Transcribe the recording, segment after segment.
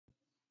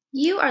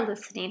You are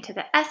listening to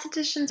the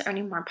Estheticians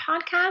Earning More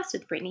podcast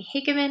with Brittany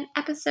Hageman,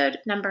 episode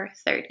number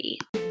 30.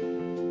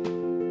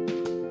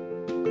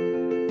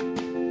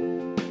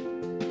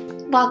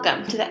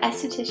 Welcome to the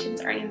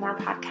Estheticians Earning More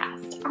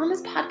podcast. On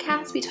this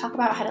podcast, we talk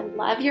about how to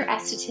love your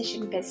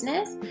esthetician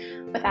business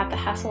without the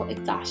hustle,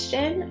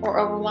 exhaustion, or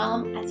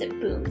overwhelm as it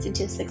booms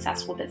into a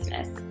successful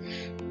business.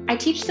 I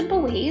teach simple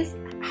ways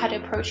how to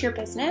approach your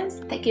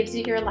business that gives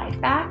you your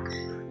life back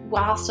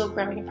while still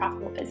growing a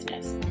profitable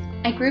business.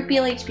 I grew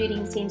BLH Beauty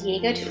in San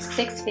Diego to a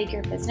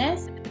six-figure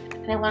business,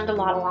 and I learned a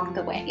lot along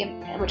the way,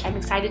 which I'm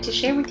excited to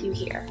share with you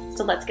here.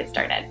 So let's get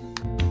started.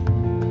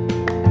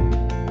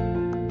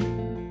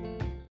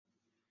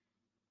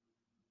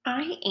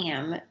 I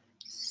am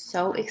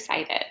so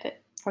excited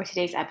for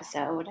today's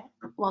episode.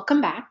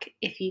 Welcome back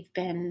if you've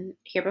been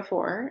here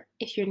before.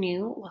 If you're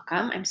new,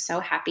 welcome. I'm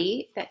so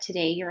happy that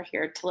today you're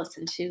here to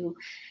listen to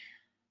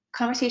a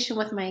conversation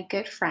with my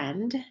good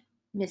friend,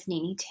 Ms.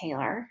 Nene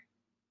Taylor.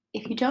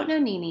 If you don't know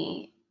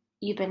Nene,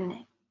 you've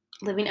been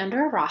living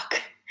under a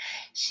rock.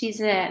 She's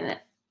an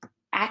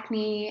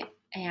acne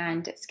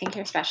and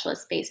skincare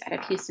specialist based out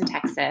of Houston,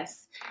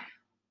 Texas,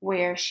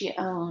 where she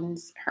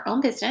owns her own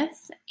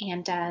business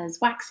and does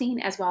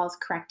waxing as well as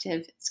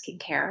corrective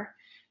skincare.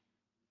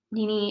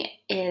 Nene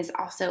is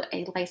also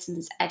a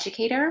licensed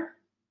educator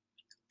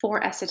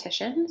for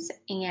estheticians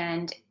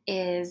and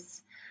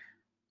is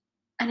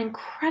an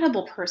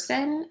incredible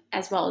person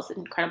as well as an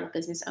incredible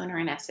business owner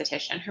and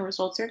esthetician. Her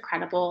results are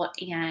incredible,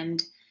 and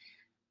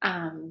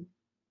I'm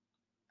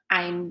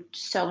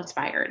so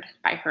inspired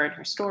by her and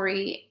her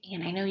story,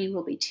 and I know you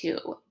will be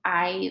too.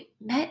 I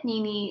met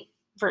Nene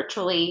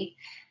virtually,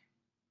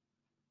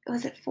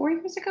 was it 4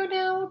 years ago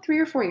now? 3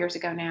 or 4 years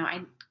ago now. I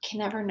can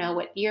never know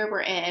what year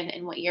we're in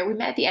and what year. We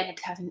met at the end of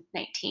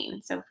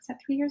 2019. So was that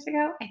 3 years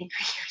ago? I think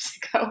 3 years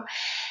ago.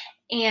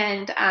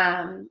 And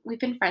we've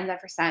been friends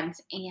ever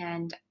since,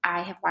 and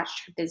I have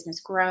watched her business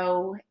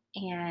grow,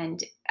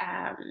 and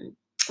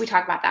we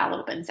talk about that a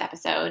little bit in this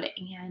episode,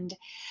 and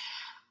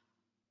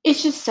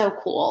it's just so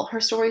cool.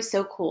 Her story is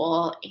so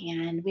cool,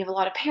 and we have a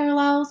lot of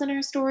parallels in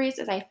our stories,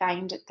 as I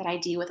find that I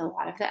do with a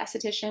lot of the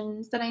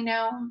estheticians that I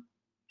know,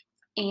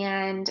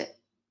 and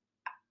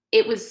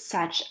it was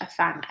such a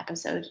fun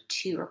episode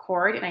to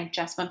record, and I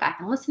just went back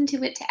and listened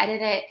to it to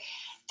edit it.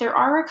 There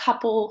are a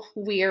couple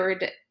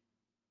weird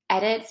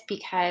edits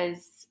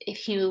because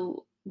if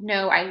you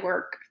know, I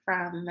work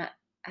from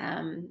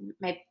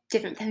my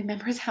different family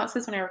members'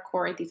 houses when I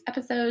record these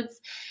episodes,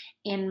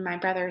 and my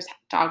brother's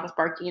dog was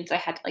barking, so I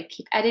had to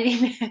keep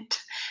editing it.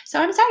 So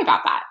I'm sorry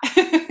about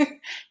that.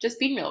 Just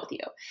being real with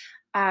you.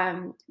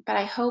 But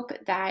I hope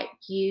that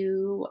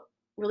you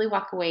really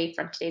walk away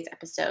from today's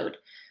episode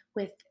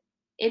with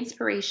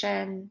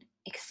inspiration,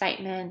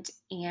 excitement,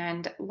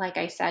 and like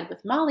I said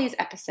with Molly's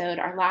episode,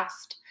 our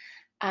last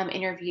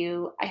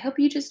interview, I hope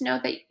you just know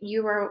that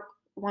you are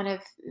one of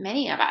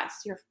many of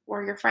us, your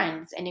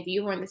friends. And if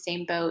you were in the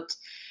same boat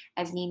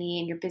as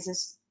Nene and your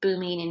business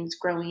booming and it's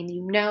growing,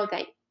 you know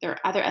that there are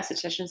other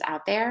estheticians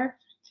out there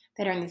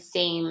that are in the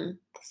same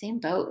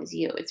boat as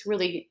you. It's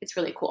really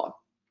cool.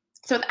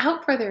 So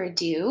without further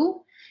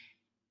ado,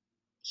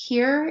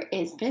 here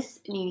is Miss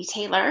Nene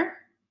Taylor,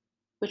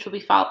 which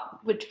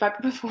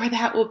but before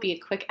that will be a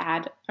quick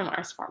ad from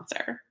our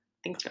sponsor.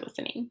 Thanks for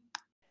listening.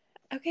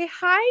 Okay.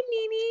 Hi,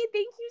 Nene.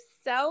 Thank you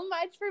so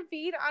much for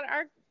being on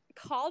our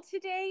call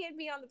today and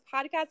being on the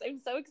podcast. I'm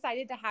so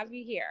excited to have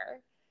you here.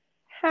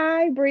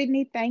 Hi,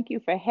 Brittany. Thank you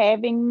for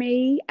having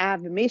me.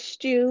 I've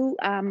missed you.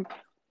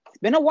 It's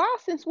been a while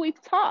since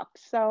we've talked,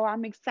 so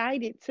I'm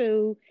excited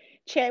to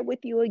chat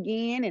with you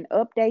again and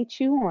update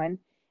you on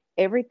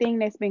everything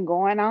that's been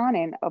going on.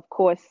 And of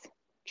course,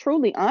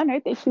 truly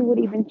honored that you would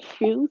even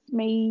choose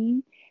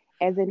me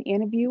as an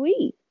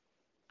interviewee.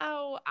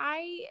 Oh,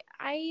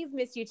 I've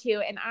missed you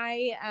too, and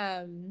I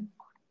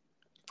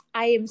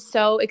am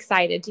so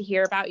excited to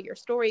hear about your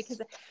story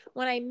because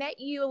when I met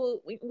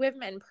you, we haven't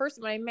met in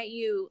person. When I met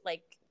you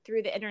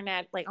through the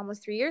internet,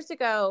 almost 3 years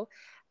ago,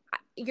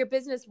 your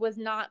business was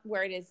not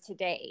where it is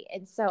today,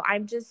 and so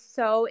I'm just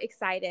so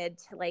excited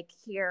to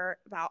hear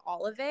about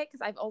all of it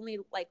because I've only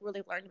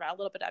really learned about a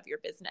little bit of your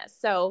business.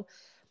 So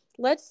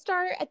let's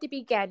start at the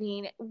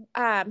beginning.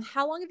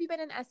 How long have you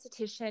been an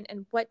esthetician,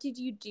 and what did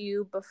you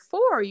do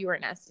before you were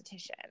an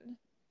esthetician?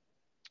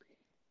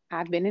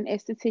 I've been an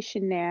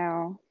esthetician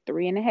now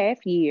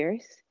 3.5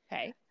 years.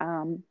 Okay.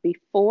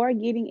 Before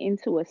getting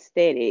into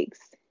aesthetics,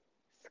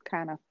 it's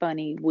kind of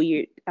funny,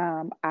 weird.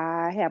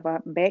 I have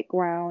a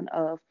background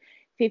of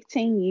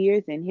 15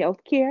 years in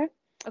healthcare.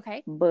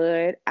 Okay.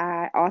 But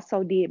I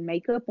also did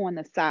makeup on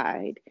the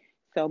side.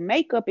 So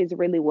makeup is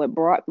really what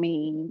brought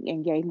me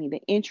and gave me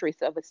the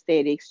interest of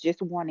aesthetics,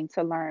 just wanting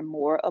to learn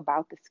more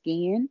about the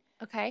skin.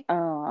 Okay.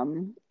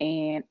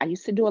 And I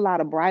used to do a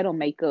lot of bridal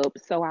makeup,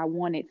 so I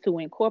wanted to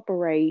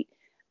incorporate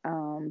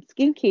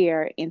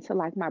skincare into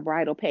my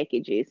bridal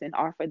packages and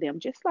offer them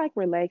just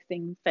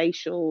relaxing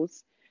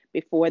facials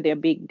before their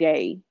big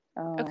day.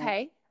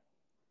 Okay.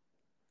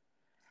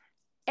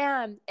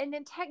 And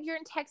you're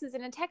in Texas,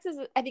 and in Texas,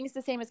 I think it's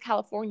the same as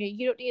California.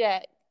 You don't need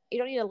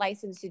a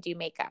license to do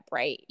makeup,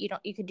 right?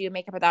 You can do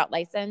makeup without a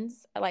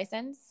license.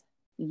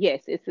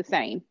 Yes, it's the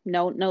same.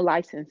 No, no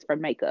license for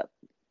makeup.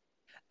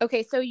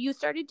 Okay, so you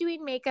started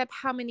doing makeup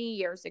how many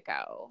years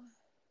ago?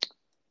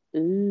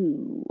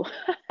 Ooh.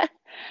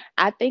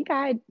 I think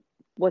I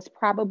was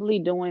probably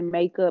doing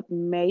makeup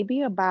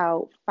maybe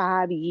about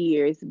 5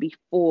 years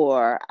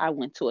before I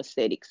went to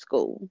aesthetic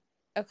school.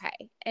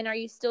 Okay. And are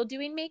you still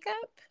doing makeup?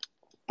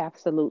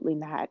 Absolutely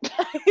not.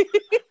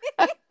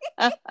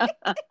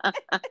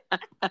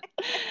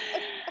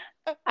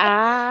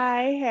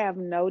 I have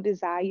no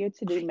desire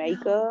to do I know.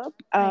 makeup.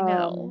 I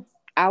know.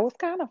 I was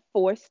kind of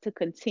forced to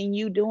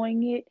continue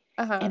doing it,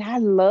 Uh-huh. and I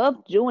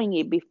loved doing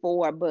it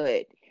before,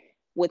 but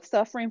with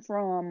suffering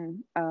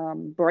from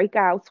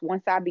breakouts,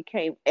 once I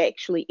became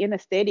actually in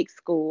aesthetic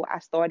school, I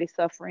started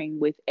suffering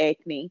with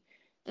acne.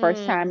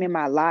 First time Mm. in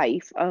my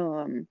life.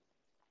 So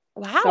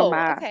Wow.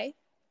 my Okay.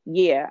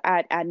 yeah,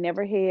 I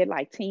never had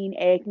like teen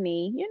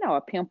acne,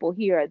 a pimple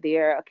here or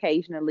there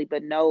occasionally,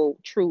 but no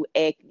true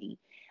acne.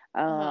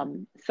 Uh-huh.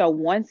 So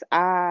once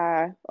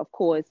I, of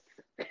course,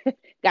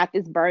 got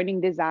this burning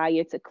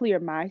desire to clear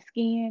my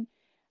skin,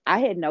 I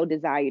had no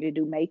desire to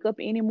do makeup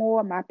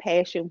anymore. My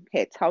passion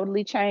had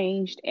totally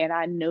changed, and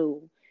I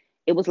knew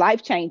it was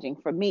life changing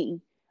for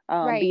me,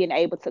 Right. being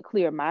able to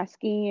clear my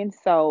skin.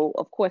 So,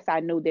 of course,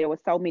 I knew there were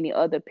so many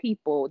other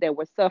people that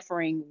were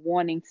suffering,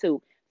 wanting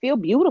to feel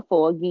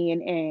beautiful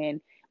again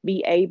and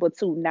be able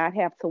to not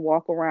have to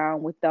walk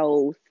around with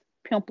those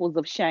pimples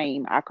of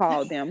shame, I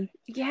call them.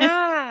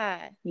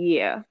 Yeah.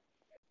 Yeah.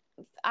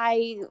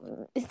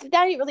 It's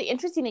that really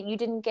interesting that you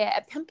didn't get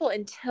a pimple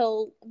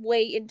until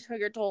way into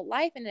your adult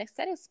life in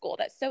aesthetic school.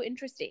 That's so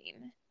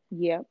interesting.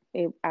 Yep,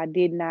 I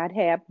did not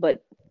have,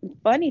 but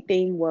funny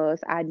thing was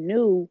I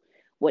knew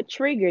what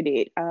triggered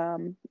it.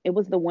 It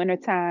was the winter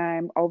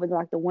time over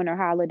like the winter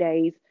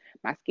holidays.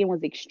 My skin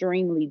was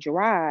extremely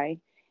dry.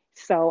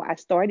 So I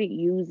started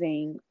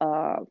using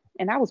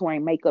and I was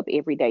wearing makeup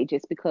every day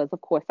just because of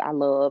course I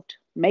loved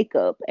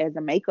makeup as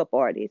a makeup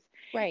artist.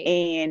 Right.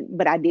 And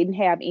but I didn't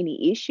have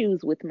any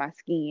issues with my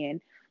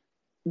skin.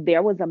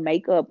 There was a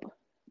makeup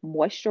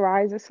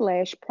moisturizer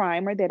slash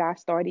primer that I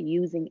started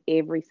using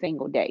every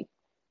single day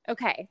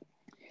Okay.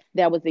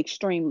 that was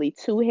extremely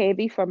too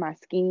heavy for my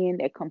skin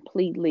that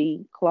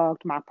completely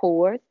clogged my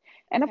pores.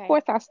 And of Okay.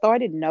 course, I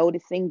started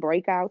noticing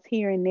breakouts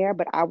here and there,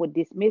 but I would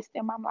dismiss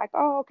them. I'm like,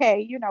 oh,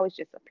 okay, it's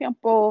just a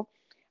pimple.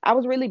 I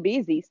was really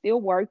busy,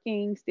 still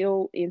working,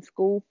 still in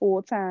school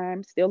full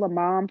time, still a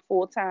mom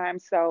full time.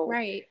 So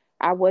Right.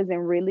 I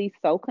wasn't really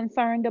so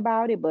concerned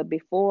about it. But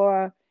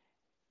before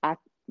I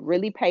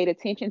really paid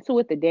attention to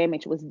it, the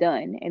damage was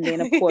done. And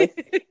then, of course,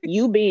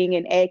 you being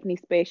an acne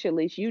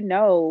specialist,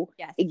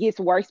 Yes. it gets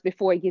worse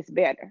before it gets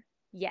better.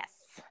 Yes.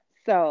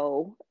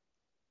 So,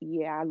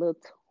 yeah, I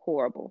looked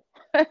horrible.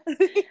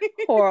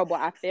 Horrible.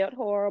 I felt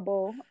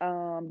horrible.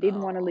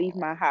 Didn't want to leave Oh.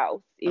 my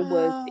house. It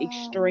was Oh.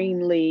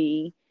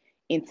 extremely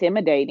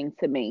intimidating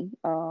to me,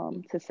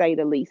 to say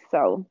the least.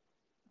 So,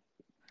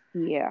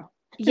 yeah.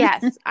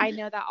 Yes, I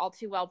know that all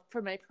too well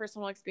from my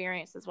personal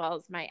experience as well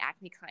as my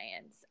acne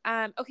clients.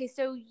 Okay,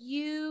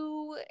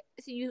 you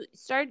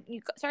started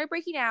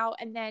breaking out,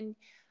 and then,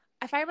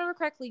 if I remember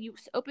correctly, you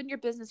opened your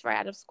business right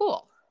out of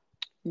school.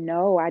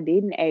 No, I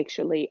didn't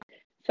actually.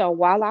 So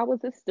while I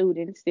was a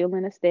student, still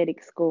in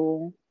aesthetic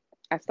school,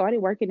 I started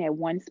working at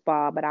one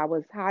spa, but I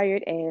was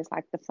hired as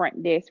like the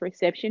front desk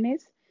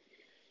receptionist.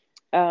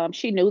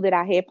 She knew that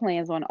I had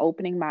plans on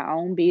opening my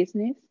own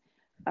business.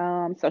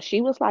 So she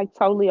was like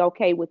totally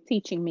okay with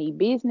teaching me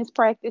business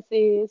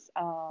practices.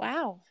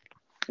 Wow.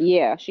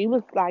 Yeah, she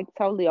was like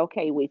totally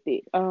okay with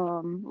it.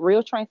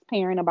 Real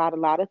transparent about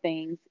a lot of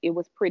things. It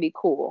was pretty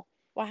cool.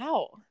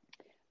 Wow.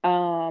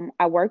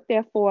 I worked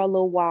there for a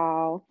little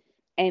while,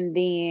 and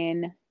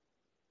then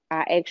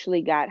I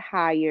actually got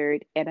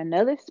hired at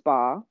another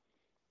spa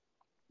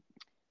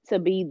to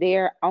be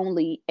their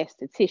only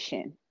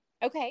esthetician.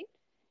 Okay.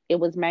 It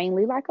was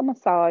mainly like a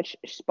massage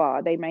spa.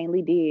 They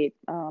mainly did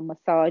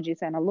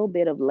massages and a little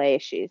bit of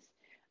lashes.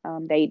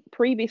 They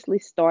previously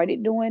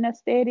started doing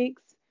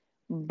aesthetics,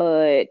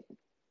 but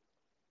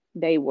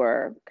they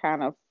were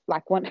kind of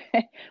like when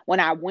when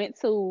I went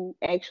to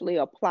actually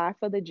apply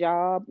for the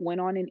job, went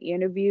on an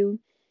interview.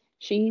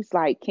 She's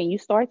like, "Can you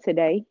start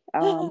today?"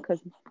 Because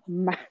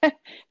my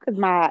because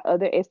my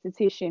other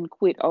esthetician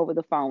quit over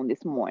the phone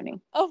this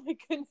morning, Oh my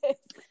goodness.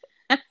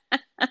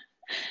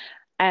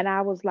 and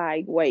I was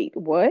like, "Wait,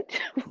 what?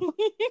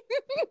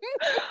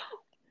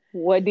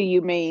 What do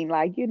you mean?"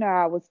 Like,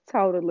 I was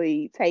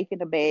totally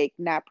taken aback,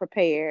 not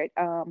prepared.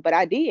 But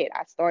I did.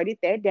 I started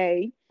that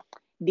day,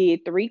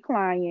 did 3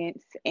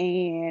 clients,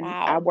 and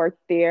I Wow.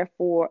 worked there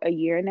for a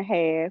year and a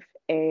half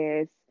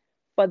as,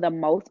 for the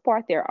most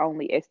part, their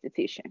only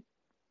esthetician.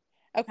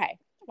 Okay.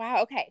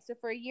 Wow. Okay. So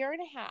for a year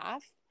and a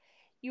half,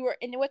 you were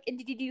in what? And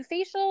did you do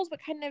facials?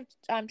 What kind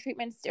of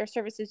treatments or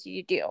services did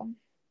you do?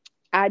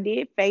 I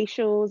did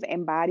facials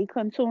and body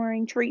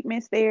contouring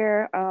treatments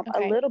there. A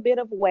Okay. little bit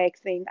of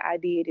waxing I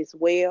did as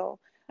well,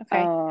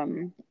 Okay.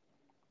 um,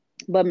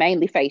 but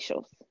mainly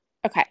facials.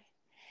 Okay.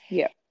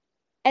 Yeah.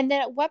 And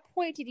then at what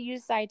point did you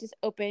decide to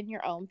open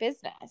your own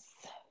business?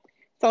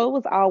 So it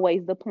was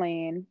always the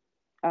plan,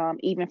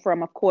 even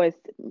from, of course,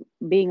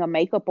 being a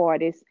makeup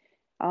artist,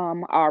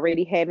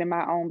 already having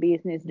my own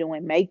business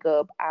doing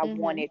makeup. I Mm-hmm.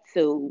 wanted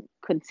to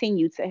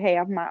continue to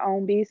have my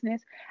own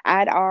business.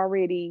 I'd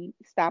already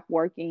stopped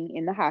working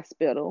in the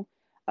hospital,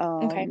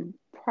 Okay.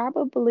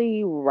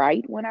 probably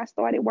right when I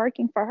started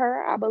working for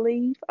her, I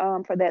believe,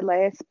 for that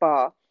last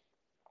spa.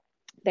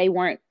 They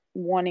weren't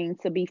wanting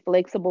to be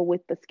flexible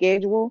with the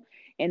schedule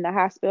in the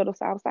hospital.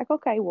 So I was like,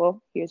 okay,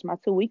 well, here's my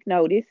 2 week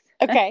notice.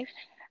 Okay.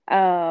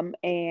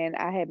 And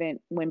I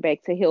haven't went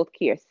back to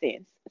healthcare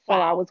since. So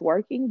I Wow. was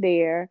working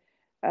there.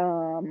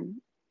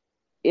 Um,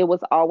 it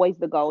was always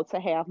the goal to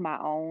have my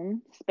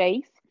own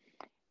space.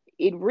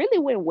 It really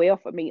went well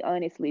for me,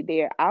 honestly.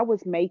 There, I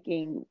was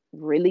making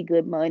really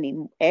good money,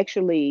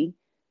 actually,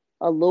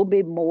 a little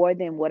bit more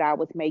than what I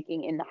was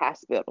making in the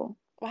hospital.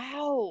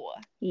 Wow.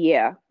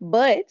 Yeah,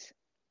 but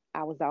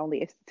I was the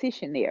only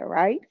esthetician there,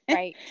 right?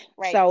 Right.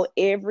 Right. So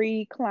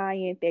every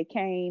client that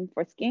came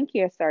for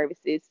skincare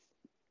services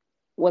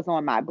was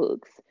on my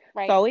books.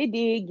 Right. So it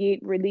did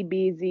get really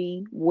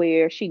busy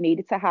where she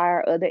needed to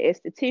hire other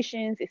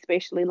estheticians,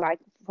 especially like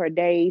for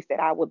days that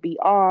I would be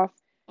off.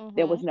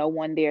 There Mm-hmm. was no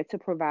one there to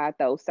provide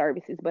those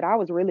services, but I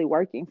was really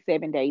working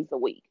 7 days a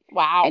week. And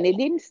Wow. it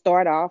didn't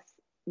start off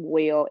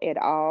well at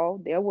all.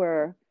 There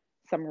were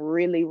some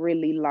really,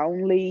 really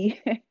lonely,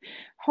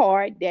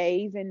 hard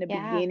days in the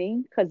Yeah.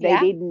 beginning because they Yeah.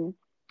 didn't,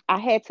 I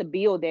had to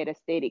build that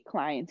aesthetic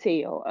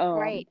clientele.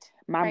 Right.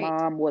 My Right.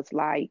 mom was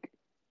like,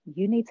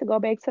 you need to go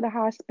back to the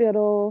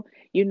hospital,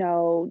 you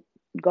know,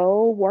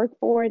 go work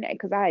for it.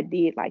 Because I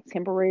did like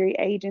temporary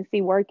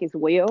agency work as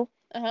well.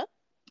 Uh-huh.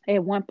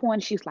 At one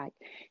point, she's like,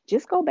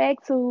 just go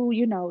back to,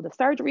 the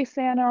surgery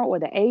center or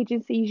the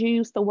agencies you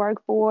used to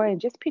work for and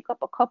just pick up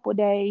a couple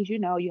days. You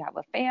have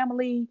a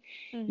family.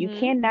 You Mm-hmm.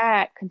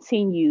 cannot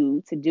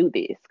continue to do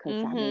this. Because,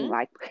 I mean, Mm-hmm.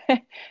 like,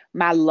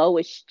 my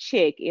lowest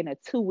check in a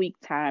 2 week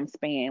time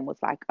span was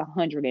like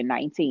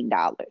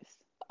 $119.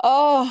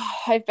 Oh,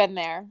 I've been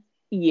there.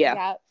 Yeah.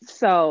 Yeah.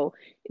 So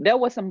there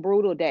were some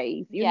brutal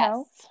days,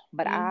 Yes.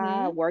 but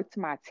I Mm-hmm. worked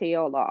my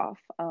tail off,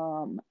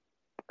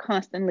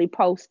 constantly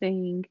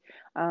posting,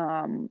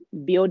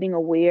 building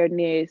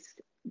awareness,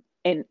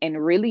 and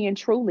really and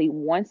truly,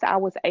 once I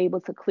was able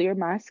to clear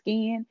my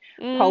skin,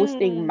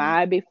 posting Mm.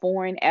 my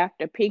before and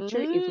after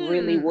picture is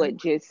really Mm. what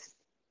just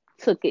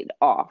took it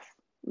off.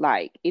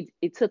 Like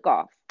it took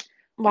off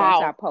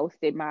once I Wow.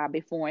 posted my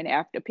before and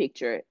after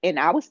picture, and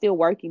I was still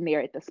working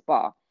there at the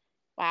spa.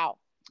 Wow.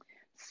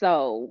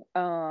 So,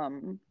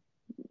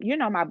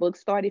 my book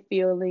started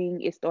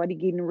feeling, it started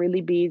getting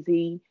really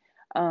busy.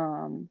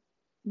 Um,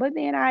 but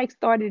then I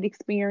started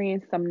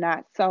experiencing some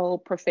not so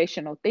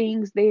professional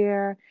things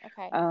there.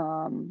 Okay.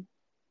 Um,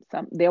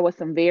 there were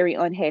some very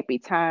unhappy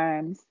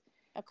times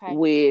Okay.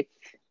 with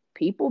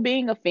people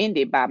being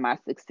offended by my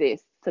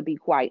success, to be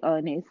quite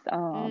honest.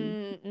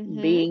 Mm-hmm.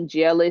 Being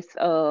jealous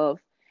of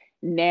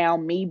now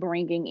me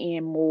bringing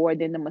in more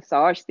than the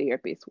massage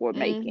therapists were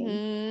making,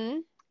 Mm-hmm.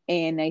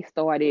 and they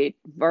started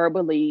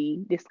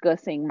verbally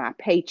discussing my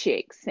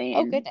paychecks Oh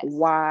and goodness.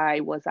 why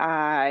was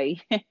I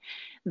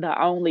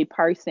the only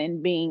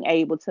person being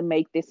able to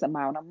make this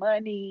amount of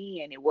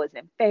money and it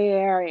wasn't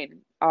fair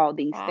and all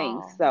these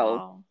things. Wow. So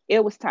Wow.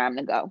 it was time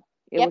to go.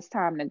 It Yep. was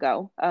time to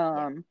go.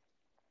 Yep.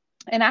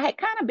 And I had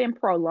kind of been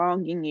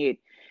prolonging it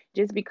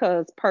just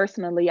because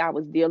personally I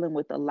was dealing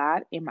with a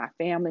lot in my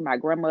family. My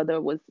grandmother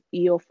was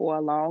ill for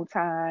a long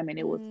time, and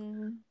it was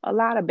Mm. a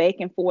lot of back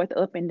and forth,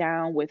 up and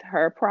down with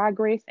her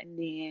progress. And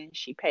then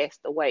she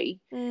passed away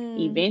Mm.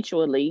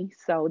 eventually.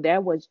 So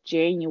that was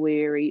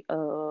January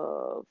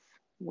of,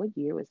 what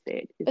year was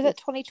that? Is Was it this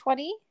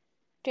 2020?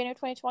 January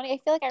 2020? I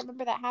feel like I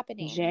remember that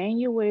happening.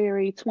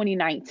 January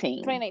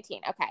 2019?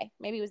 2019. Okay.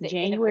 Maybe it was the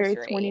January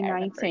anniversary. I remember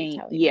you 2019.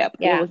 telling me. Yep, it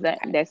Yeah. was that.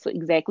 Okay. That's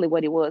exactly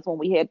what it was when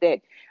we had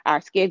that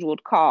our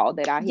scheduled call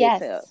that I had to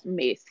Yes.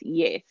 miss.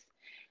 Yes.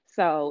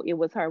 So it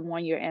was her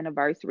 1 year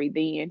anniversary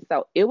then.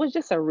 So it was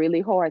just a really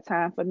hard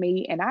time for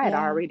me. And I had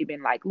Yeah. already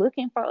been like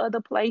looking for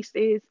other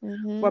places for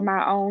Mm-hmm.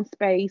 my own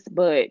space,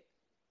 but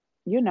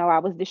I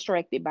was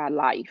distracted by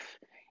life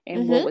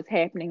and what Mm-hmm. was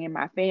happening in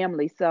my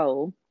family.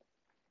 So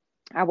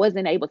I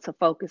wasn't able to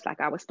focus. Like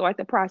I would start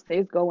the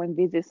process, go and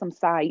visit some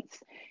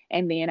sites,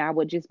 and then I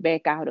would just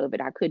back out of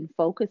it. I couldn't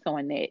focus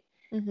on that.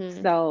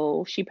 Mm-hmm.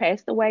 So she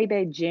passed away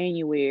that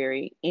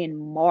January. In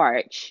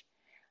March,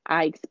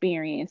 I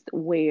experienced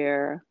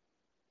where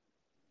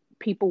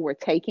people were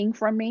taking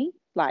from me,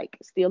 like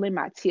stealing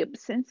my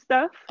tips and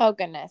stuff. Oh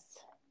goodness.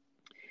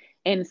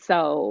 And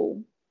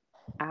so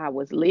I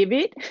was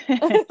livid.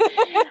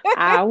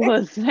 I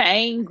was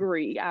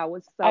angry. I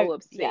was so Yes,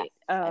 upset.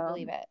 I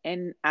believe it.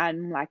 And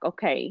I'm like,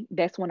 okay,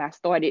 that's when I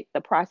started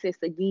the process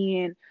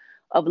again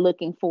of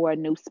looking for a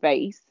new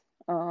space,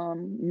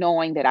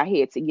 knowing that I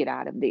had to get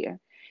out of there.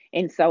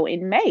 And so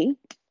in May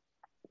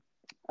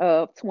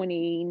of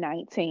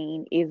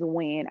 2019 is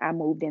when I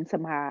moved into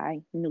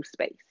my new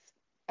space.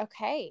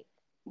 Okay.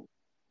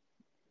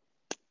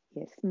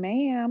 Yes,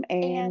 ma'am.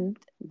 And And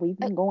we've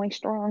uh, been going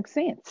strong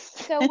since.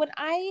 so when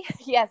I,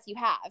 yes, you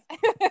have.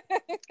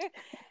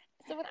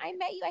 So when I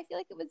met you, I feel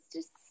like it was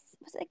just,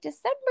 was it like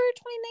December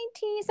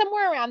 2019,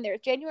 somewhere around there,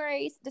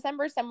 January,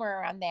 December,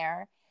 somewhere around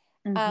there.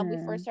 We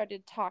first Hmm.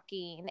 started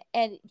talking,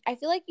 and I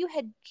feel like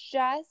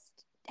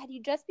had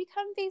you just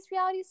become Face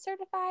Reality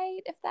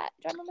certified? If that,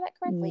 do I remember that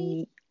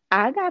correctly?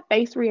 I got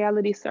Face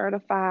Reality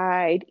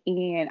certified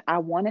in, I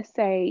want to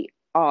say,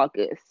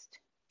 August.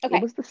 It Okay.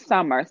 was the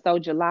summer, so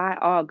July,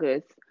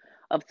 August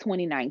of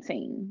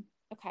 2019.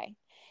 Okay.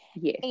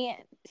 Yes. And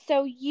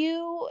so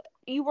you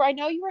were, I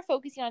know you were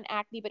focusing on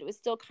acne, but it was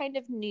still kind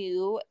of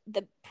new.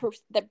 The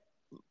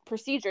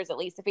procedures, at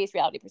least the Face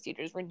Reality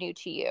procedures, were new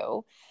to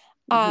you.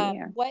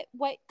 Yeah.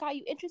 What got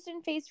you interested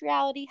in Face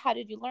Reality? How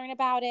did you learn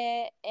about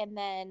it? And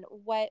then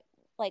what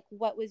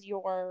was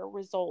your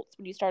results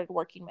when you started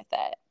working with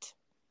it?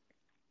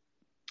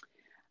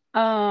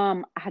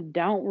 I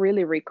don't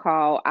really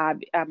recall.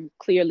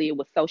 Clearly it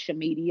was social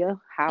media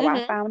how I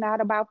Mm-hmm. found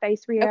out about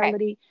Face Okay.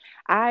 Reality.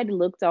 I'd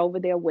looked over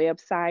their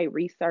website,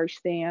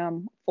 researched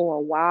them for a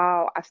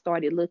while. I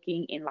started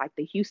looking in like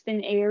the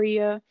Houston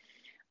area,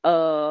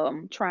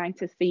 trying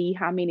to see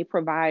how many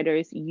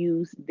providers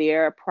use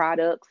their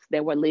products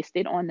that were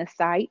listed on the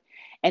site.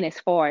 And as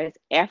far as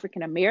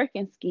African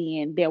American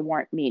skin, there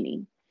weren't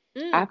many.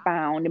 I Mm.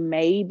 found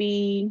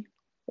maybe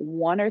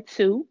one or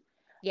two,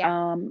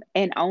 Yeah.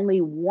 and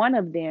only one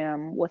of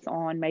them was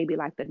on maybe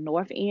like the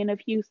north end of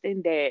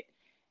Houston that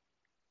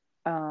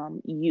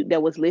you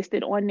that was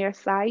listed on their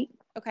site,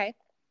 Okay.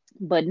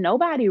 but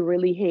nobody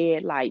really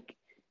had like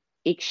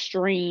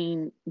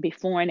extreme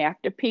before and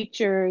after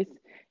pictures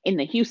in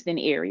the Houston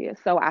area.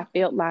 So I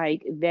felt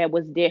like that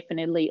was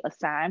definitely a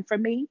sign for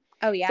me.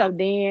 Oh So yeah.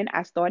 then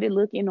I started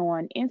looking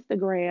on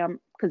Instagram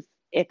because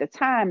at the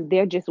time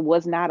there just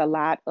was not a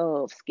lot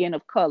of skin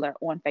of color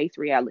on Face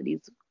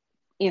Reality's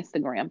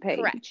Instagram page.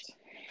 Correct.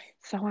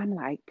 So I'm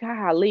like,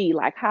 golly,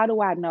 like, how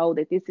do I know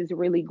that this is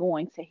really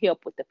going to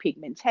help with the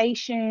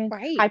pigmentation,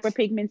 Right.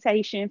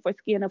 hyperpigmentation for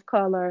skin of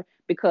color?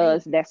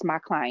 Because Right. that's my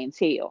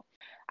clientele.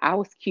 I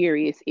was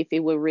curious if it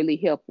would really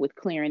help with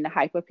clearing the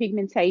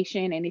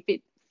hyperpigmentation and if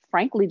it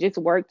frankly just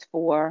worked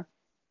for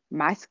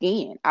my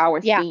skin, our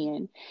Yeah.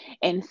 skin.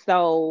 And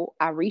so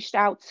I reached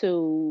out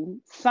to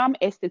some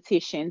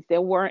estheticians.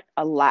 There weren't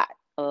a lot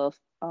of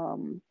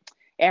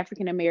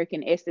African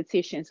American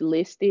estheticians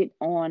listed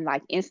on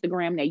like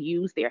Instagram. They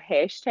use their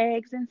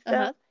hashtags and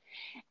Uh-huh. stuff.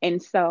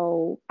 And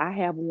so I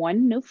have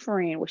one new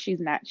friend. Well, she's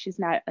not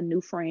a new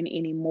friend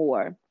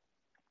anymore,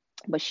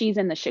 but she's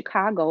in the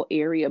Chicago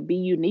area, Be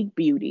Unique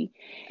Beauty.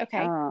 Okay.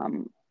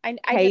 Um, I know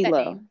that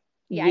Kayla, name.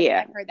 Yeah,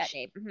 yeah, I've heard that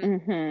name.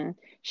 Hmm.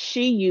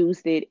 she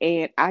used it,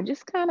 and I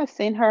just kind of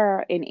sent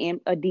her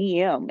a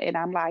DM, and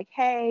I'm like,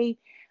 hey,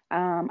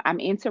 I'm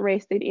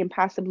interested in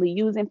possibly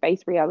using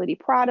Face Reality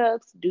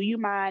products. Do you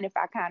mind if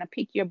I kind of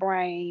pick your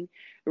brain,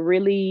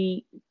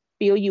 really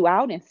feel you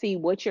out, and see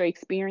what your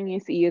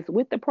experience is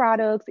with the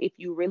products? If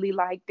you really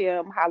like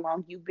them, how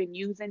long you've been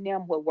using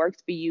them, what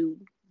works for you,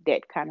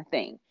 that kind of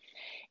thing.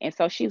 And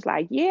so she's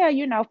like,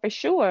 yeah, for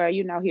sure.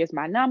 Here's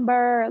my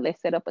number.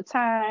 Let's set up a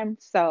time.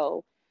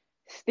 So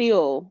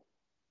still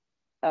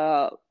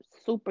uh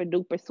super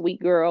duper sweet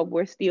girl.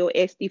 We're still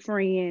SD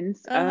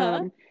friends.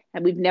 Uh-huh.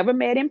 And we've never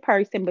met in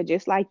person, but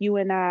just like you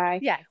and I,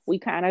 Yes. we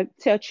kind of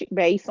touch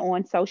base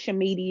on social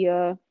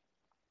media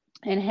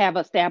and have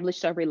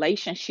established a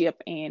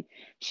relationship. And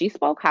she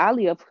spoke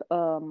highly of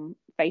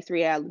Face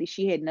Reality.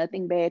 She had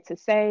nothing bad to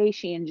say.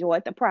 She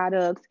enjoyed the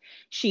products.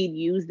 She'd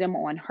used them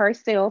on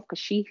herself because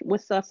she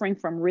was suffering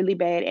from really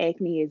bad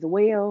acne as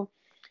well.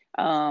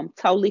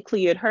 Totally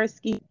cleared her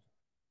skin.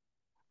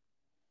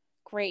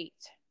 Great.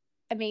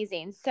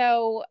 Amazing.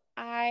 So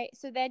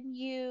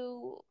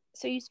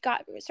you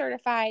got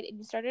certified and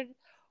you started,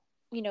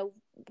 you know,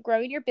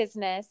 growing your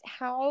business.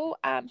 How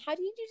did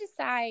you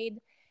decide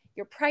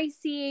your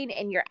pricing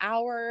and your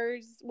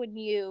hours when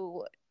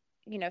you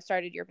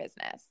started your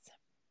business?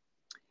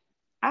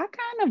 I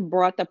kind of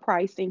brought the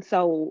pricing.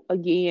 So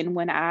again,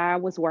 when I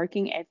was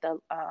working at the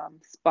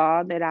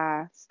spa that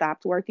I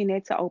stopped working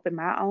at to open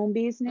my own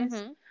business,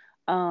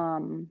 Mm-hmm.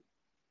 um,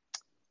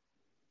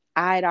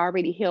 I had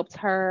already helped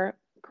her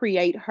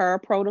create her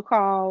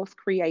protocols,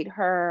 create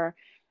her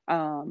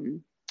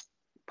um,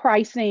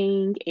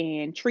 pricing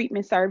and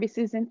treatment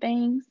services and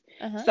things.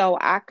 Uh-huh. So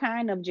I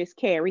kind of just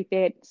carried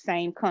that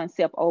same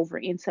concept over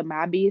into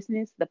my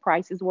business. The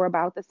prices were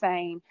about the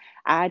same.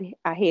 I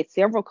had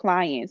several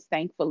clients,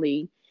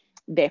 thankfully,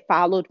 that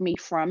followed me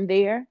from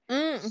there.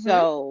 Mm-hmm.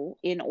 So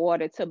in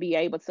order to be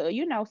able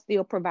to,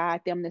 still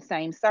provide them the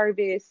same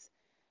service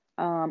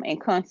and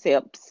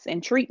concepts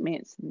and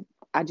treatments,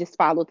 I just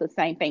followed the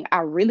same thing.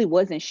 I really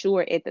wasn't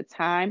sure at the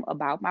time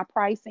about my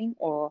pricing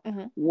or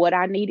Mm-hmm. what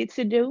I needed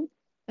to do.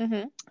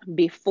 Mm-hmm.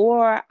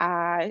 Before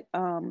I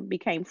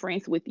became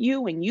friends with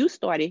you and you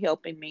started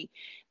helping me,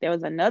 there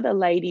was another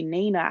lady,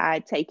 Nina. I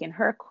had taken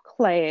her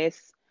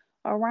class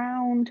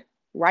around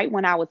right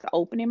when I was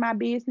opening my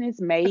business,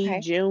 May, Okay.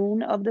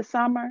 June of the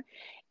summer.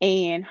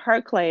 And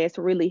her class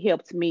really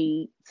helped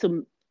me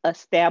to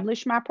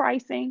establish my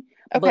pricing,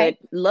 Okay. but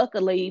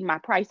luckily my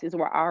prices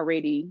were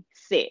already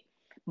set.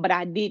 But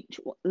I did,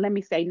 let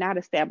me say, not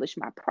establish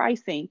my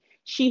pricing.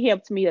 She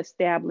helped me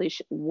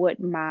establish what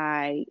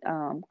my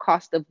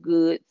cost of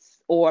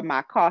goods or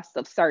my cost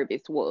of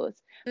service was.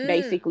 Mm,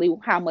 Basically,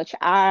 how much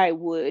I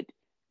would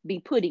be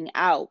putting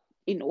out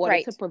in order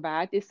to right.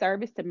 provide this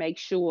service to make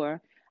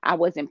sure I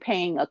wasn't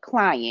paying a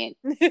client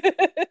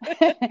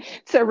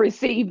to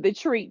receive the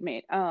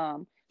treatment.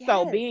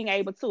 So Yes. being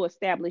able to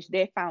establish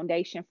that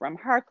foundation from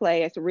her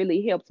class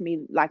really helped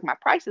me. Like my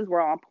prices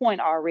were on point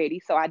already,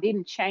 so I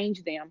didn't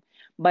change them,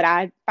 but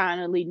I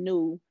finally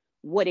knew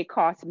what it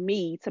cost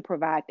me to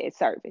provide that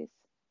service.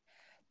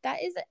 That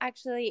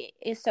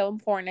is so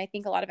important. I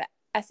think a lot of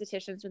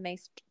estheticians, when they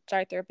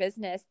start their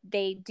business,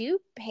 they do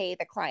pay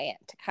the client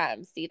to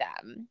come see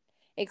them.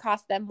 It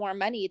costs them more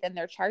money than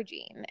they're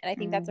charging, and I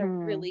think that's a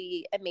Hmm.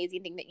 really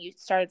amazing thing that you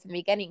started from the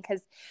beginning,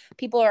 because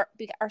people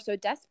are so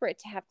desperate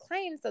to have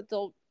clients that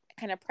they'll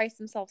kind of price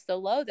themselves so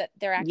low that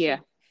they're Yeah,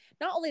 actually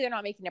not only they're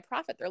not making a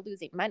profit, they're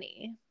losing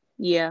money.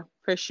 yeah,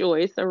 for sure.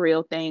 It's a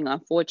real thing,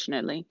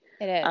 unfortunately.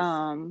 It is.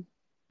 Um,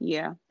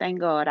 yeah, thank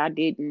God I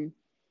didn't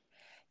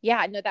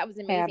Yeah, no, that was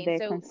have amazing. that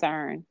So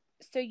concern,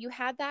 you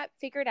had that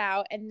figured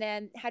out, and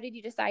then how did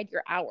you decide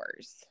your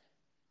hours?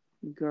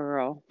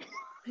 girl.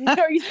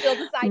 Are you still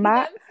deciding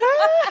My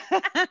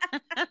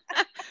them?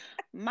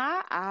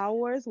 my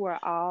hours were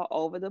all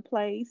over the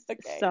place.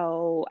 Okay.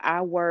 So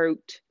I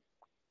worked.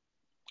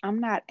 I'm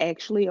not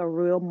actually a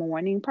real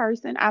morning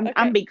person. Okay.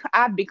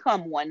 I've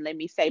become one, let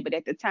me say, but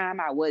at the time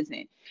I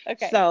wasn't.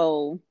 Okay.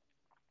 So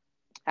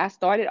I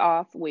started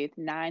off with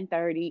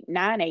 9:30,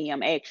 9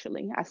 a.m.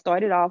 actually. I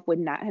started off with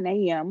 9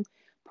 a.m.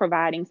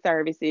 providing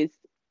services,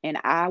 and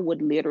I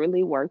would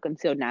literally work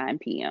until 9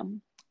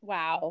 p.m.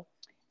 Wow.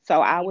 So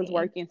I was Nini.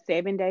 working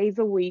 7 days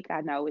a week.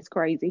 I know it's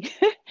crazy.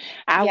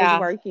 I was Yeah.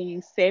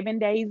 working 7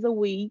 days a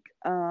week.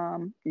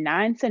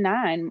 9 to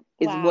 9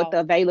 is what Wow. the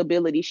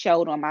availability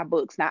showed on my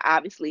books. Now,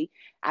 obviously,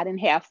 I didn't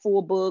have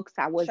full books.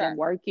 I wasn't Sure.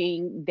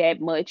 working that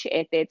much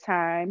at that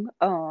time.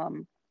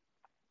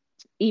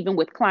 Even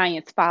with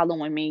clients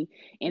following me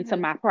into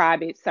Hmm. my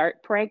private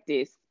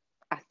practice,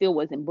 I still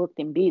wasn't booked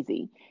and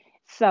busy.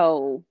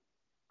 So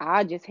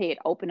I just had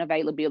open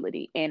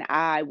availability and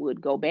I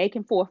would go back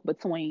and forth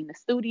between the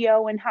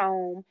studio and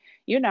home.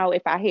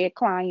 If I had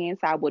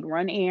clients, I would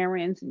run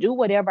errands, do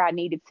whatever I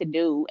needed to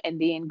do, and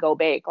then go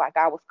back. Like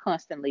I was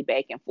constantly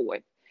back and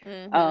forth.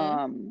 Hmm.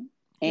 Um,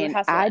 You were and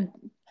hustling.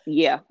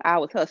 yeah, I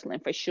was hustling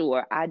for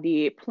sure. I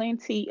did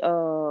plenty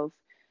of,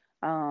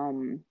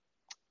 um,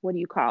 what do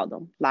you call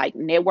them? Like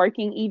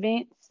networking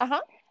events.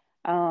 Uh-huh.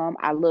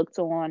 I looked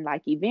on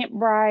like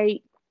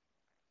Eventbrite,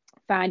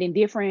 finding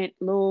different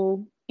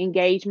little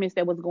engagements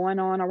that was going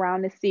on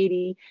around the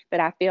city that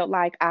I felt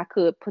like I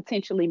could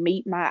potentially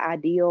meet my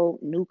ideal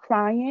new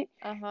client.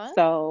 Uh-huh.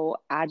 So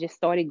I just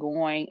started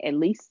going at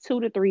least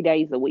 2 to 3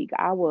 days a week.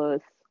 I was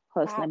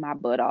hustling Wow. my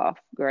butt off,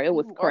 girl. It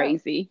was You were.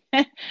 crazy.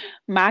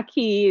 My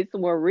kids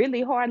were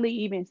really hardly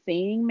even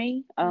seeing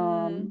me.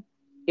 Mm.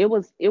 It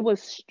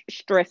was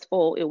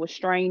stressful. It was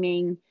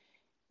straining,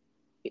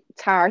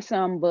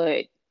 tiresome,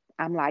 but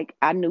I'm like,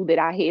 I knew that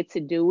I had to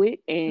do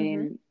it. Hmm.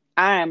 And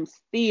I'm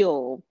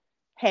still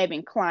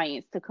having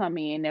clients to come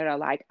in that are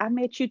like, I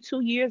met you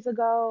 2 years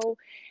ago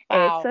at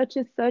Wow. such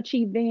and such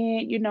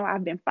event.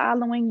 I've been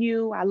following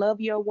you. I love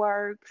your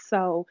work.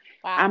 So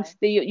I'm Wow.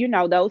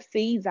 still, those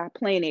seeds I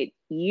planted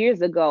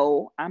years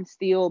ago, I'm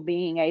still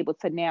being able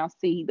to now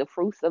see the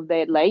fruits of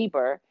that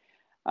labor,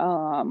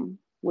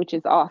 which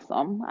is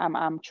awesome.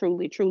 I'm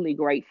truly, truly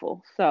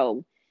grateful.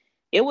 So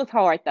it was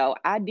hard though.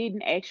 I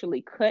didn't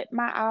actually cut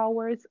my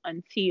hours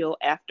until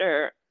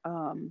after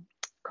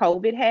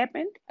COVID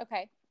happened.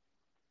 Okay.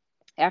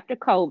 After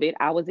COVID,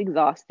 I was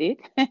exhausted.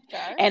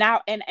 Sure.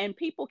 And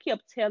people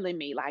kept telling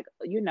me, like,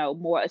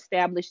 more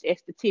established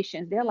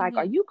estheticians, they're like,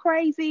 "Are Hmm. you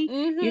crazy?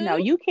 Hmm.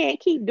 You can't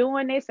keep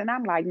doing this." And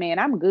I'm like, "Man,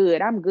 I'm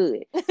good. I'm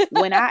good."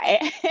 When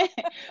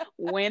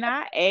when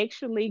I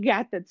actually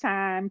got the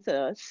time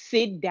to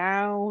sit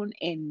down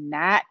and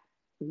not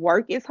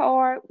work as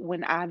hard,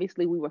 when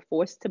obviously we were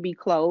forced to be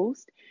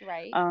closed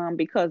Right.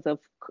 because of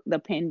the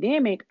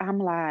pandemic, I'm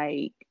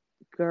like,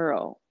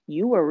 girl,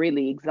 you were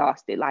really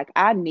exhausted. Like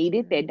I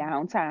needed that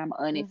downtime,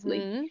 honestly.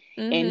 Mm-hmm.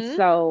 And Mm-hmm.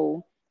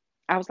 so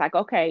I was like,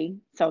 okay,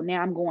 so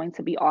now I'm going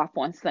to be off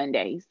on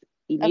Sundays.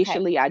 Okay.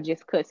 Initially, I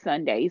just cut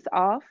Sundays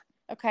off,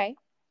 Okay.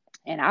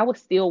 and I was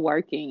still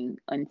working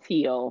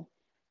until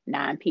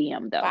 9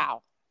 p.m. though.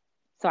 Wow.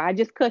 So I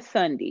just cut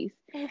Sundays.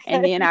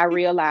 And then Okay. I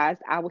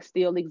realized I was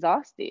still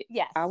exhausted.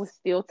 I was Yes.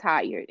 still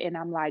tired. And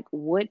I'm like,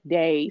 what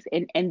days?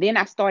 And then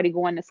I started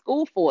going to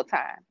school full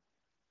time.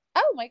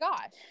 Oh my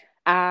gosh.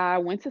 I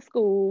went to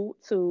school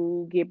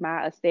to get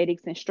my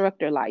aesthetics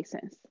instructor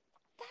license.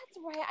 That's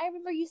right. I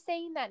remember you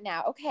saying that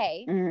now.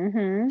 Okay.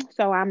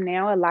 So I'm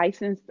now a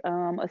licensed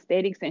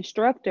aesthetics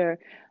instructor,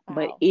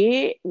 but Wow.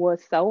 it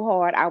was so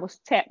hard. I was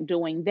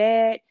doing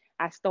that.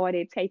 I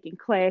started taking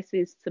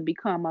classes to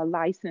become a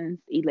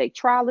licensed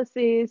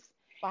electrolysis.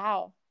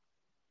 Wow.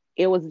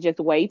 it was just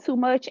way too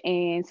much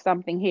and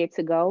something had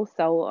to go.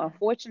 So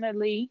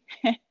unfortunately,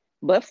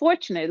 but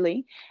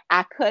fortunately,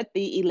 I cut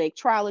the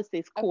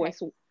electrolysis Okay.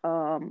 course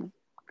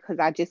because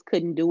I just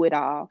couldn't do it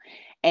all.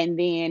 And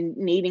then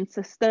needing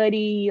to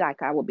study,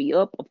 like I would be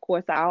up, of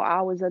course, all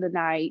hours of the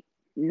night,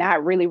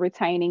 not really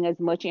retaining as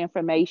much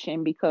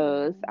information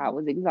because I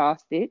was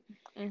exhausted.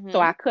 So Mm-hmm.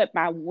 I cut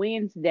my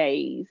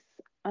Wednesdays,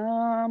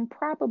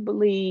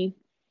 probably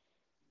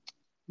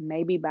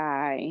maybe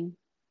by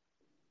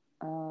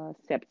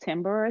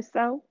September or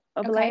so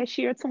of Okay. last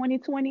year,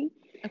 2020.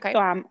 Okay. So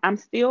I'm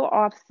still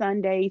off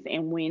Sundays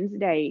and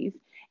Wednesdays,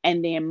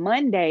 and then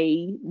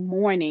Monday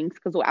mornings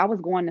because I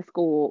was going to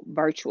school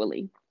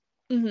virtually.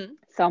 Mm-hmm.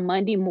 So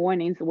Monday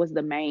mornings was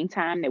the main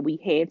time that we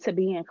had to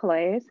be in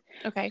class.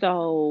 Okay.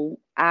 So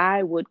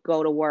I would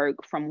go to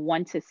work from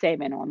 1 to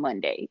 7 on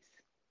Mondays.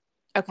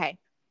 Okay.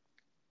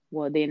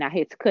 Well, then I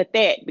had to cut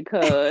that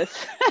because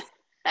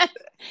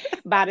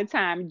by the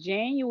time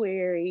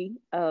January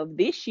of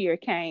this year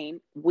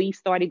came, we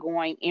started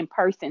going in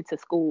person to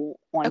school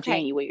on Okay.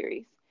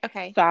 January's.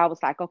 Okay. So I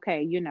was like,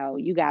 okay,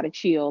 you got to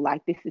chill.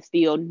 Like, this is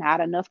still not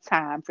enough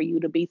time for you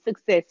to be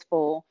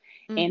successful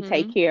and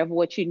take Mm-hmm. care of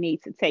what you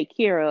need to take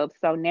care of.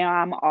 So now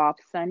I'm off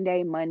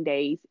Sunday,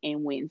 Mondays,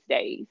 and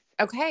Wednesdays.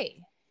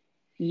 Okay.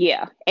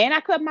 Yeah. And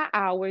I cut my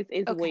hours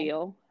as Okay.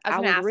 well. I was I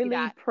gonna was ask you really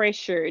that.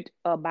 pressured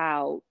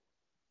about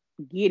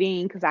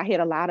getting, because I had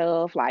a lot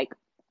of like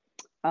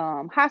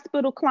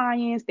hospital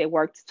clients that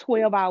worked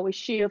 12-hour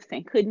shifts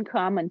and couldn't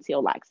come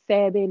until like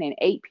 7 and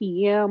 8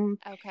 p.m.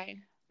 Okay.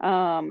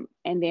 And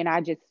then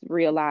I just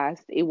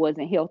realized it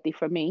wasn't healthy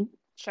for me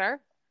Sure.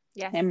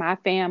 Yes. and my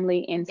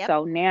family. And Yep.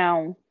 so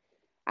now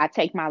I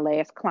take my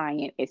last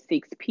client at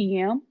 6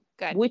 p.m.,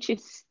 Good. which is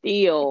It's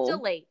still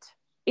still, late.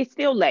 it's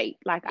still late.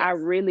 Like, I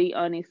Yes. really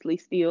honestly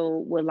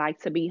still would like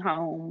to be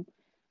home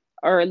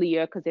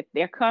earlier because if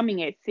they're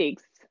coming at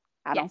 6,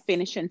 I don't Yes.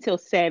 finish until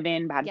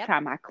 7. By the Yep.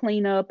 time I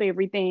clean up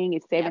everything,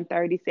 it's Yep.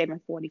 7:30,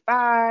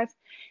 7:45,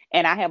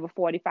 and I have a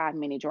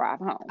 45-minute drive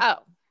home. Oh,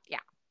 yeah.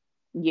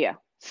 Yeah.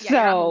 Yeah. You're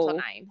not home till So,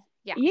 9.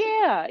 Yeah.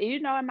 yeah,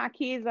 and my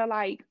kids are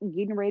like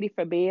getting ready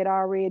for bed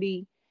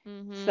already.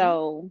 Mm-hmm.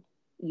 So,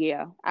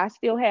 yeah, I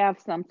still have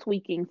some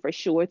tweaking for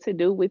sure to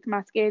do with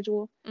my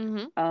schedule.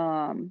 Mm-hmm.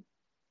 Um,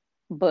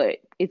 but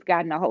it's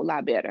gotten a whole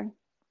lot better.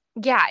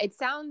 Yeah. It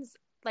sounds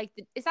like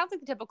the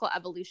typical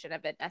evolution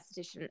of an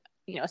esthetician,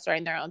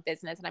 starting their own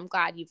business. And I'm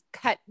glad you've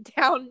cut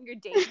down your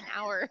days and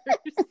hours.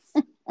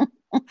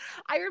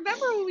 I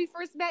remember when we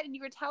first met and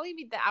you were telling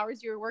me the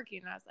hours you were working,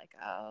 and I was like,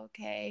 oh,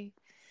 okay.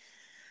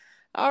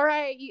 All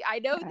right, I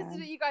know this is Uh,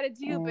 what you got to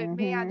do, but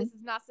man, mhm. this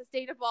is not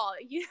sustainable.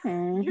 You're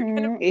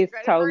gonna It's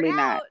burn totally not.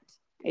 out.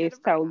 You're It's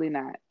gonna burn totally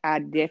out. not. I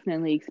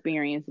definitely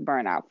experienced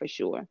burnout for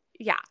sure.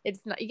 Yeah,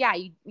 it's not. Yeah,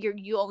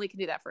 you only can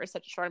do that for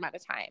such a short amount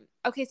of time.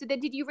 Okay, so then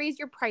did you raise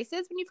your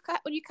prices when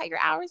you cut your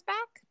hours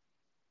back?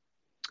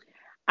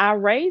 I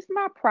raised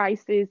my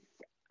prices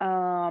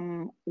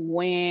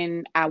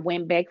when I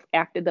went back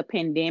after the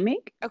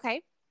pandemic.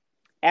 Okay.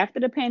 After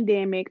the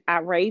pandemic, I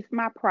raised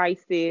my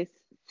prices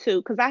to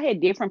because I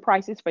had different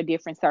prices for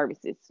different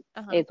services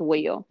Uh huh. as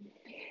well.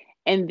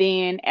 And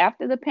then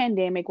after the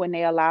pandemic, when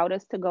they allowed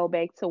us to go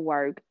back to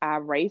work, I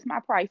raised my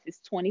prices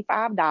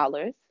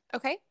 $25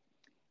 Okay.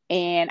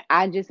 and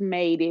I just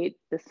made it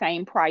the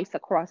same price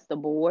across the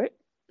board,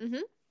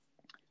 Mm-hmm.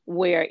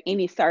 where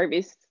any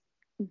service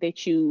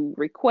that you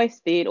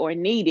requested or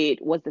needed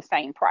was the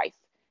same price,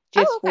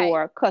 Oh, just okay.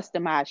 for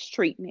customized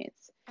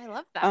treatments. I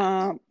love that.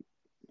 Um,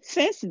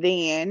 since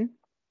then,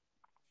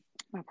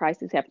 my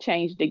prices have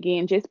changed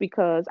again just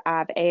because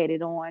I've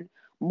added on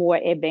more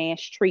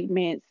advanced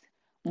treatments,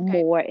 Okay.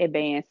 more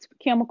advanced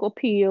chemical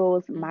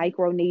peels, Mm-hmm.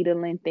 micro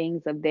needling,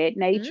 things of that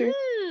nature.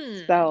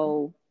 Mm.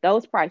 So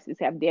those prices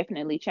have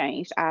definitely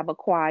changed. I've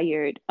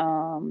acquired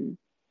a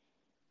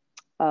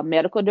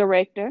medical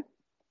director.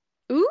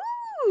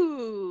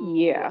 Ooh.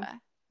 Yeah.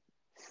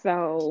 Did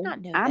So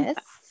not know I'm this.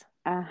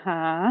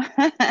 uh-huh.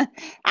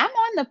 I'm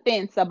on the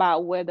fence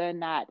about whether or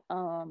not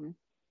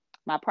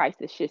my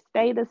prices should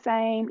stay the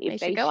same, They if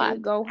should they go up.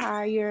 should go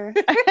higher.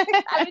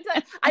 I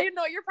didn't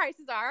know what your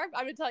prices are.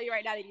 I'm gonna tell you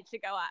right now that you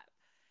should go up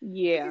because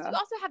Yeah. you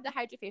also have the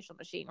hydrofacial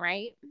machine,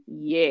 right?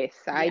 Yes,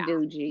 I Yeah.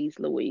 do, geez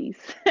Louise.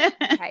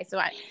 Okay, so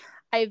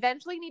I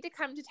eventually need to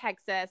come to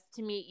Texas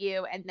to meet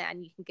you, and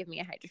then you can give me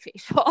a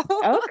hydrofacial.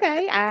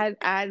 Okay,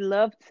 I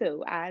love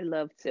to. I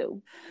love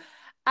to.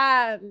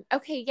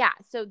 Okay, yeah.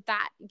 So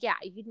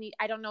you need.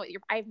 I don't know what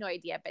I have no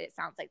idea, but it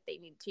sounds like they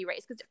need to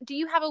raise. Because do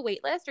you have a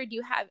wait list, or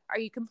are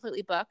you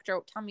completely booked?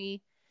 Or tell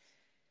me.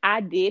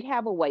 I did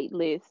have a wait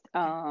list.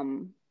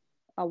 Okay.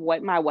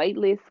 What my wait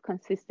list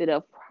consisted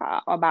of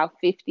about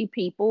 50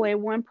 people at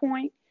one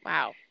point.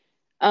 Wow.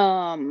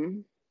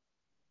 Um,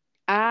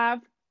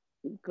 I've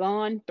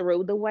gone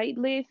through the wait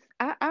list.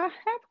 I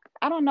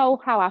don't know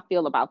how I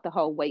feel about the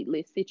whole wait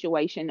list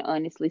situation,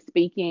 honestly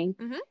speaking,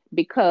 Mm-hmm.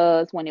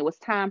 because when it was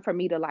time for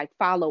me to like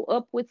follow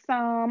up with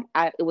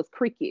it was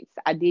crickets.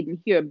 I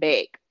didn't hear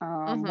back when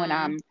Mm-hmm.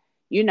 I'm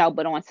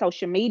but on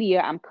social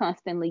media, I'm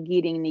constantly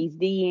getting these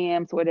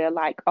DMs where they're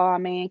like, "Oh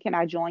man, can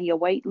I join your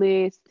wait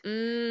list?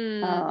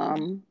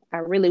 I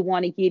really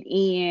want to get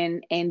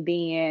in." And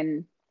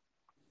then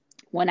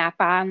when I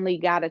finally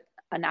got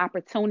an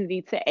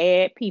opportunity to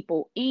add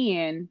people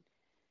in,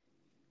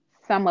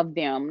 some of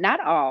them, not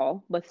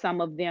all, but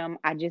some of them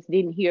I just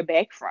didn't hear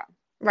back from.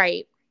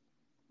 Right.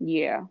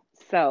 Yeah.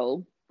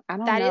 So I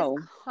don't That is know.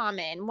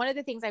 common. One of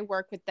the things I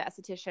work with the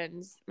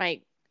estheticians,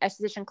 my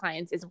esthetician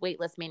clients, is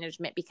waitlist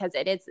management, because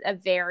it is a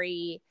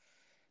very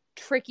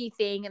tricky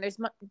thing, and there's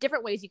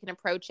different ways you can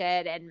approach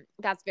it, and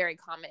that's very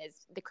common, is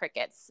the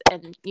crickets.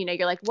 And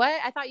you're like, what?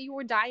 I thought you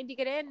were dying to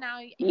get in. Now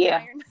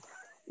Yeah.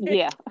 you're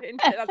Yeah.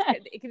 that's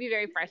good. It can be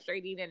very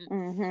frustrating and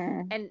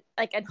Mm-hmm.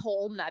 like a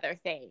whole nother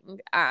thing.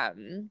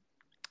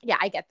 Yeah,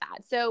 I get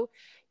that. So,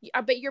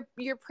 but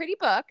you're pretty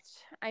booked.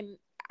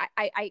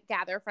 I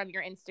gather from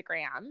your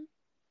Instagram.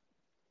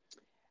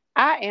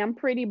 I am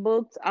pretty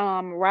booked.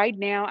 Right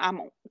now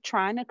I'm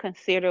trying to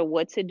consider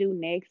what to do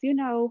next.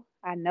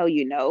 I know,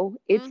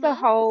 it's a Mm-hmm.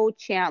 whole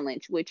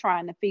challenge with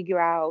trying to figure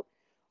out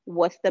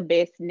what's the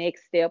best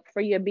next step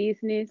for your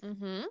business.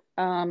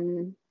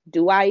 Mm-hmm.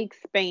 Do I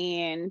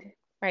expand?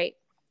 Right.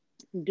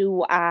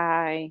 Do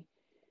I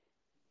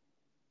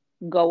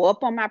go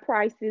up on my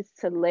prices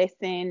to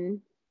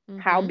lessen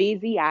how Mm-hmm.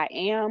 busy I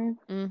am?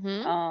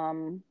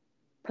 Mm-hmm.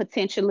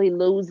 Potentially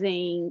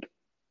losing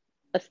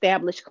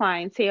established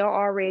clientele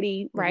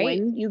already Right.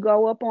 when you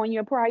go up on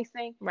your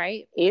pricing.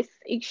 Right. It's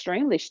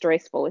extremely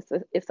stressful.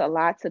 It's a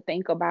lot to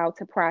think about,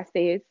 to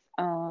process.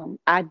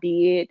 I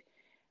did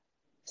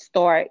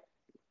start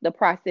the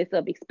process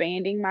of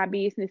expanding my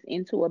business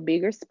into a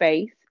bigger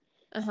space.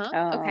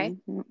 Uh-huh. Okay.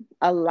 Um,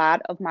 a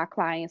lot of my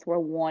clients were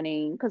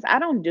wanting, because I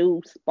don't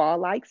do spa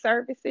like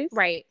services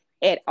Right.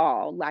 at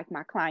all. Like,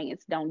 my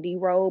clients don't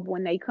derobe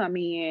when they come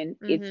in.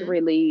 It's Mm-hmm.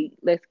 really,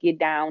 let's get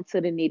down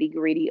to the nitty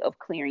gritty of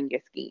clearing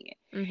your skin.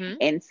 Mm-hmm.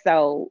 And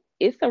so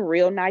it's a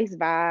real nice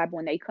vibe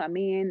when they come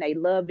in. They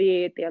love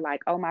it. They're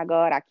like, "Oh my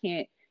God, I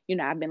can't,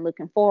 I've been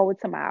looking forward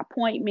to my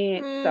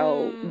appointment."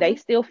 So they Mm.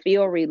 still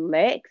feel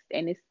relaxed,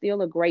 and it's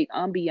still a great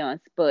ambiance,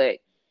 but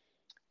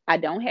I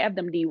don't have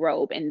them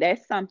derobe. And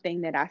that's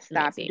something that I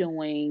stopped Amazing.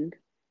 doing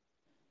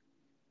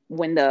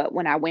when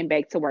I went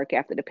back to work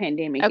after the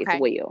pandemic as Okay.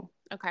 well.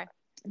 Okay.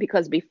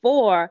 Because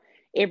before,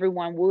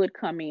 everyone would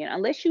come in,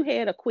 unless you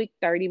had a quick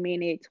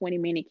 30-minute,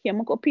 20-minute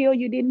chemical peel,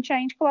 you didn't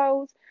change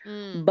clothes.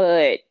 Mm.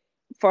 But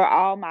for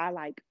all my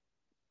like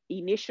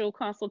initial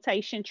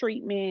consultation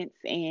treatments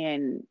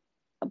and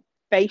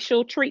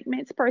facial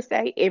treatments per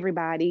se,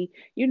 everybody,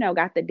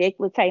 got the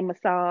décolleté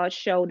massage,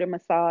 shoulder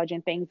massage,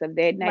 and things of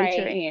that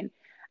nature. Right. And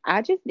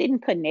I just didn't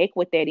connect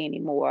with that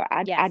anymore.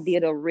 I Yes.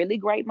 did a really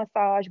great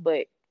massage,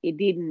 but it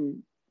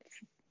didn't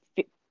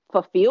f-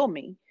 fulfill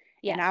me,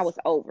 and I Yes. was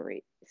over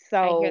it.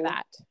 I hear So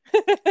that.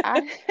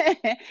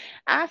 I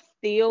I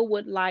still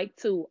would like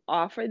to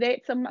offer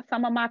that to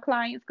some of my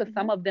clients, because Mm-hmm.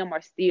 some of them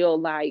are still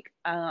like,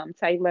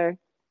 Taylor,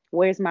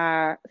 where's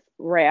my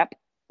wrap?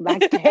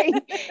 Like,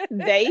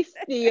 they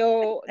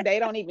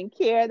don't even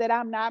care that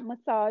I'm not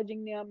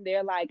massaging them.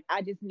 They're like,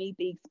 I just need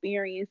the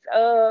experience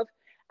of,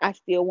 I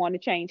still want to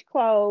change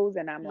clothes.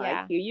 And I'm like,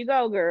 Yeah. here you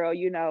go,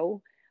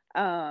 girl.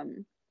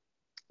 Um,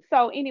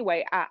 so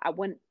anyway, I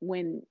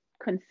when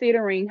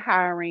considering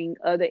hiring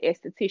other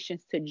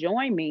estheticians to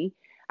join me,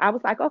 I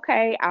was like,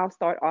 okay, I'll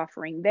start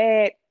offering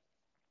that.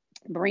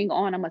 Bring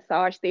on a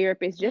massage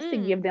therapist just to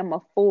give Mm. them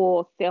a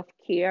full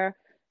self-care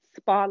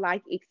spa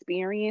like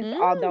experience.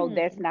 Although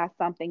that's Mm. not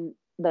something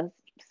the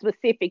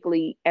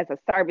specifically as a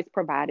service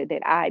provider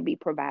that I'd be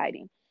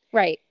providing.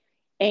 Right.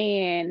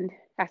 And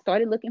I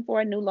started looking for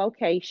a new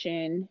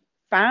location,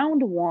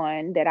 found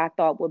one that I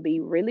thought would be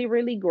really,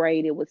 really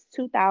great. It was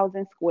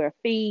 2,000 square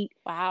feet.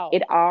 Wow.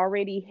 It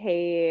already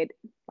had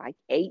like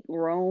 8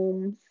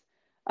 rooms,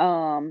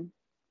 um,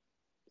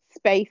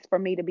 space for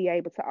me to be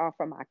able to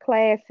offer my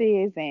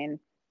classes and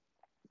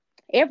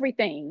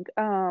everything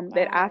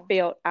that I Wow.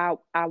 felt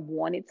I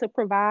wanted to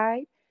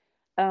provide.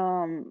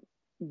 Um,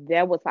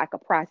 there was like a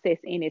process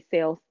in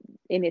itself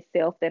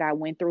that I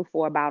went through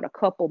for about a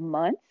couple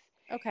months,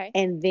 Okay.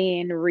 and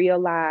then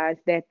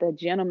realized that the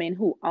gentleman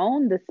who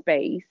owned the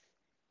space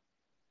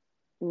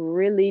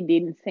really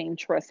didn't seem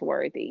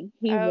trustworthy.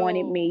 He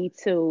wanted Oh. me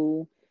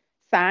to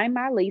sign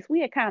my lease. We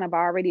had kind of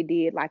already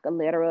did like a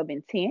letter of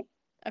intent.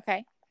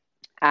 Okay.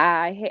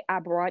 I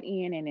brought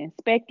in an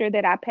inspector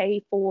that I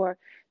paid for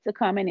to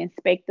come and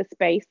inspect the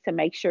space to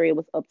make sure it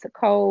was up to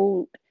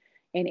code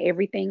and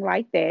everything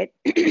like that.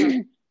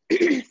 Uh-huh.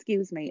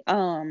 Excuse me.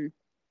 Because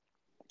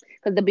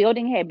the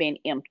building had been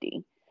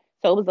empty.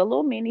 So it was a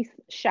little mini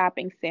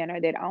shopping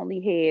center that only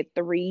had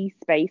 3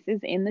 spaces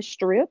in the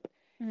strip,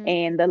 Mm-hmm.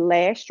 and the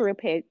last strip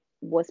had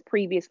was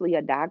previously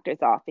a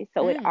doctor's office.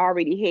 So it Mm.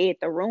 already had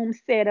the room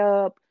set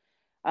up.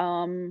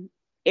 Um,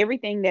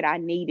 Everything that I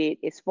needed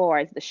as far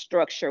as the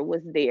structure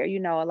was there. A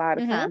lot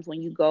of Mm-hmm. times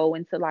when you go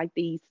into like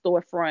these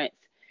storefronts,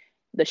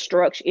 the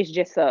structure is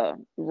just a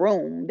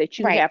room that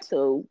you have Right.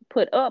 to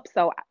put up.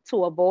 So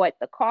to avoid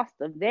the cost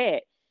of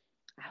that,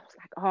 I was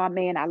like, oh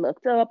man, I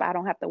looked up. I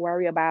don't have to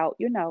worry about,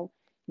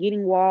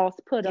 getting walls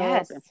put up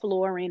and Yes.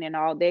 flooring and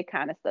all that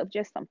kind of stuff,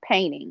 just some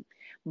painting.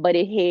 But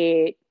it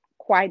had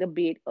quite a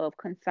bit of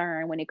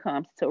concern when it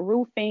comes to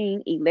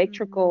roofing,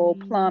 electrical,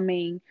 Mm,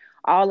 plumbing.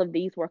 All of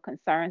these were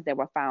concerns that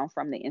were found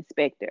from the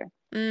inspector,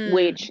 mm,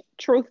 which,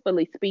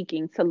 truthfully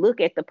speaking, to look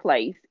at the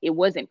place, it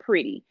wasn't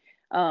pretty.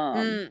 Um,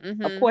 of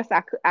mm-hmm. course,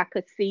 I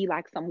could see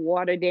like some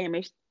water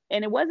damage,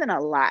 and it wasn't a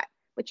lot.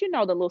 But the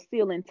little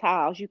ceiling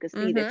tiles, you could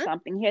see that Mm-hmm.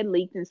 something had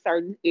leaked in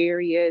certain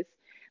areas.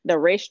 The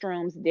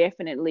restrooms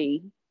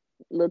definitely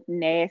looked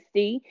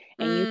nasty,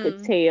 and you could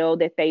Mm. tell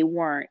that they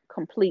weren't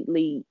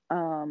completely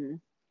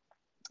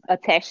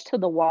attached to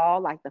the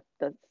wall, like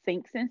the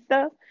sinks and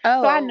stuff.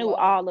 So I Oh, knew whoa.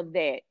 all of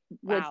that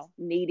was Wow.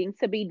 needing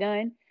to be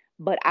done,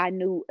 but I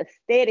knew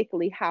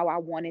aesthetically how I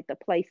wanted the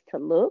place to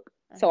look.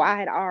 So Uh-huh. I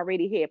had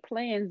already had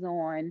plans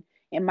on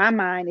in my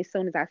mind. As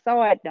soon as I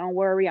saw it, don't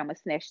worry, I'm gonna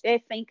snatch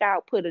that sink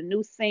out, put a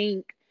new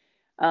sink,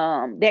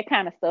 that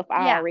kind of stuff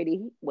I Yeah.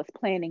 already was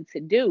planning to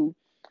do.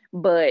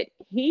 But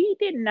he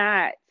did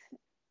not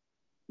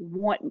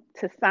want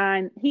to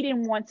sign, he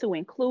didn't want to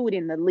include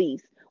in the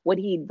lease what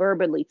he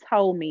verbally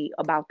told me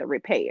about the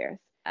repairs.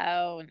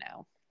 Oh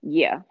no.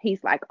 Yeah,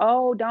 he's like,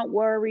 oh, don't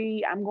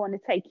worry, I'm going to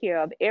take care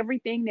of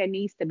everything that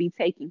needs to be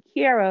taken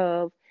care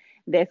of,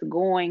 that's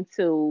going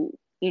to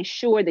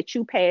ensure that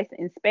you pass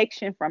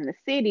inspection from the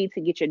city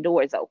to get your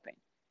doors open.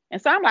 And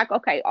so I'm like,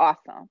 okay,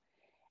 awesome.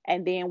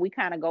 And then we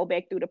kind of go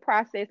back through the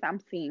process. I'm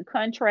seeing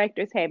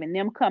contractors, having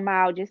them come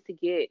out just to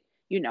get,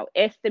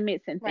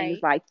 estimates and things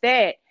Right. like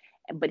that.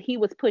 But he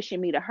was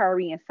pushing me to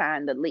hurry and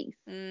sign the lease.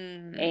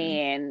 Mm.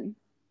 And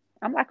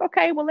I'm like,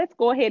 okay, well, let's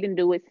go ahead and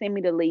do it. Send me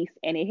the lease.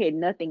 And it had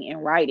nothing in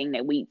writing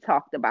that we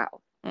talked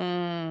about.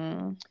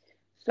 Mm.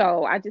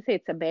 So I just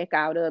had to back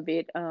out of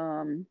it.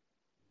 And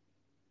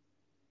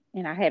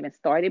I haven't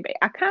started back.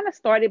 I kind of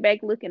started back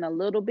looking a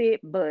little bit,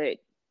 but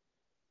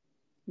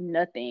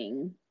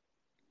nothing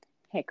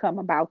had come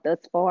about thus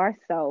far.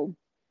 So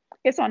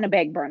it's on the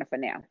back burner for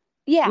now.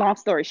 Yeah. Long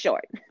story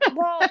short.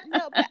 Well,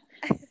 no, but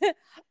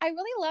I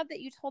really love that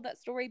you told that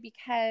story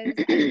because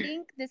I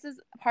think this is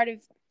a part of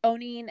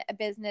owning a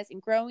business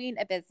and growing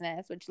a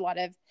business, which a lot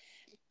of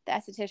the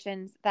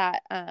estheticians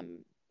that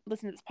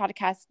listen to this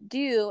podcast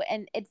do.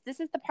 And this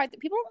is the part that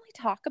people don't really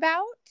talk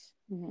about,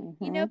 Hmm.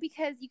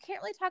 because you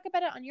can't really talk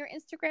about it on your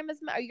Instagram as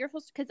much, or you're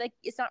supposed to, because like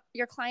it's not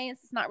your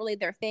clients, it's not really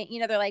their thing.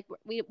 They're like,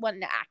 we want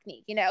an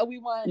acne, we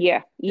want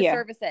Yeah, the yeah,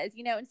 services,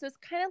 and so it's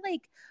kind of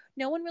like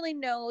no one really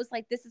knows,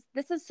 like this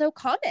is so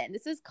common.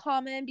 This is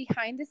common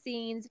behind the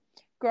scenes,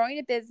 growing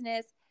a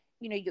business.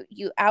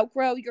 You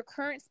outgrow your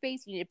current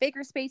space, you need a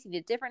bigger space, you need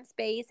a different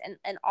space,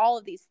 and all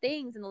of these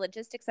things, and the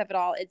logistics of it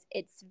all,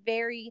 it's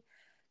very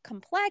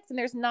complex, and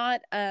there's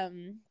not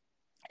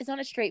it's not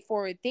a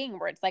straightforward thing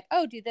where it's like,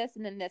 oh, do this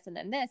and then this and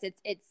then this.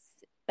 It's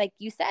like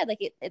you said, like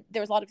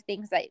there was a lot of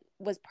things that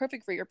was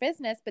perfect for your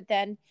business, but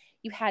then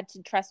you had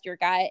to trust your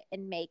gut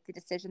and make the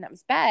decision that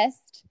was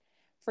best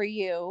for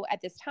you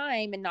at this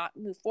time and not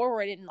move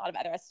forward. And a lot of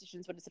other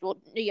estheticians would have said, well,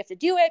 no, you have to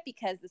do it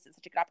because this is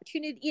such a good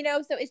opportunity,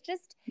 so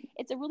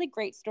it's a really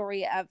great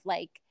story of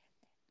like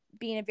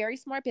being a very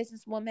smart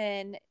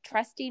businesswoman,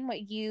 trusting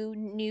what you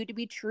knew to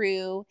be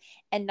true,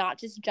 and not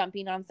just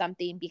jumping on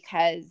something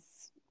because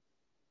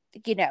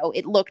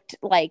it looked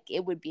like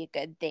it would be a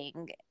good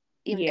thing,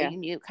 even though yeah, you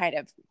knew kind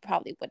of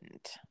probably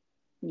wouldn't.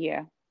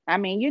 yeah. I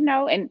mean,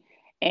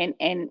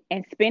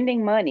 and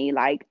spending money.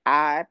 Like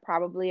I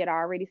probably had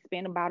already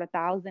spent about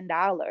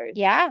 $1,000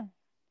 Yeah. Oh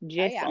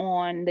just yeah.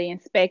 on the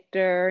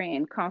inspector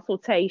and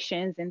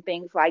consultations and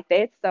things like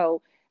that.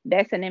 So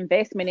that's an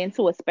investment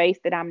into a space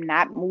that I'm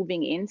not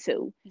moving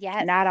into.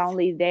 Yes. Not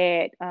only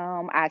that,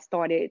 I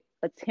started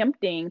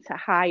attempting to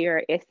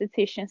hire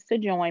estheticians to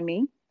join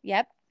me.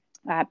 Yep.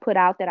 I put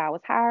out that I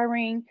was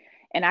hiring,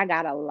 and I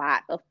got a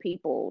lot of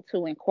people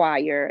to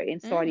inquire and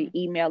started Mm.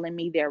 emailing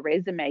me their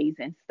resumes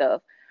and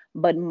stuff.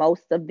 But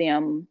most of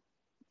them,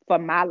 for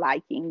my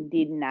liking,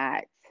 did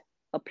not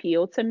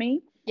appeal to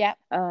me. Yep.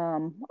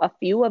 A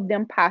few of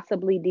them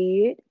possibly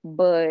did,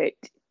 but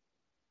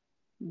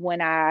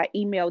when I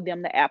emailed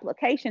them the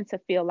application to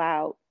fill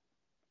out,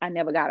 I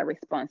never got a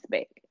response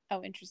back.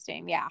 Oh,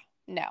 interesting. Yeah.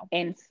 No.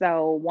 And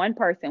so one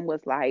person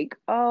was like,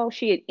 oh,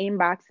 she had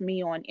inboxed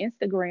me on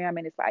Instagram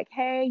and it's like,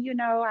 hey,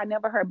 I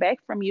never heard back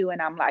from you.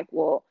 And I'm like,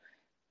 well,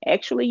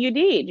 actually, you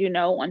did,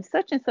 on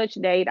such and such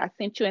date, I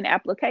sent you an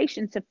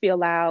application to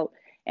fill out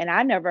and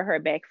I never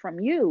heard back from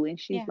you. And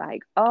she's Yeah.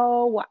 like,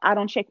 oh, well, I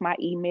don't check my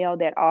email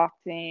that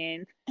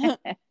often.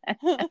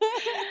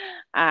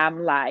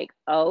 I'm like,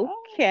 Oh.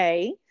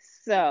 okay.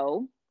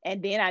 So,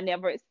 and then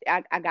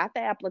I got the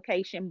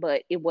application,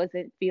 but it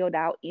wasn't filled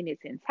out in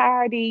its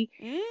entirety.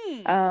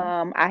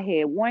 Mm. I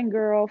had one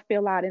girl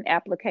fill out an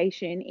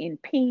application in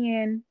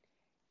pen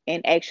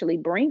and actually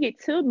bring it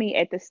to me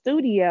at the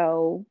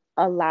studio.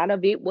 A lot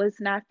of it was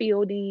not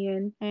filled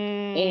in.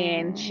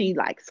 And Mm. she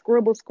like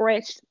scribble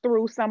scratched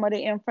through some of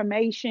the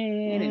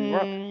information and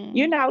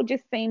Mm.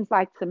 just seems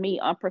like to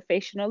me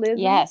unprofessionalism.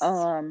 Yes.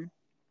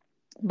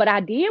 But I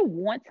did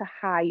want to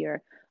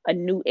hire a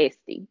new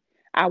Esty.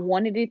 I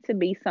wanted it to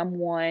be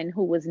someone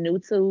who was new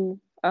to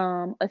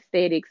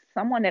aesthetics,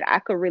 someone that I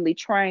could really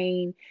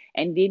train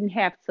and didn't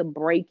have to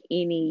break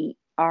any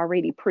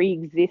already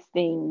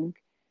pre-existing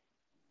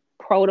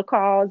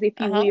protocols, if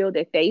you Uh-huh. will,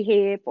 that they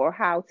had for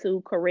how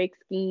to correct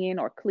skin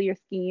or clear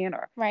skin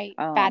or Right.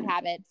 Bad um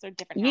habits or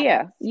different yeah,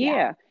 habits.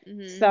 Yeah. yeah.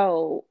 Mm-hmm.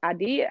 So I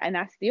did, and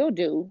I still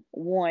do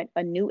want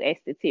a new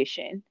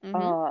esthetician.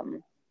 Mm-hmm.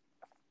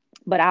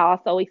 But I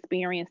also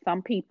experienced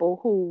some people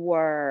who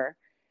were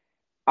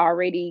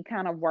already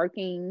kind of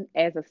working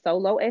as a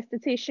solo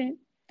esthetician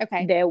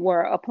Okay. that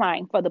were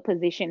applying for the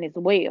position as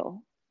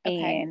well.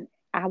 Okay. And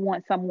I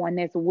want someone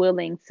that's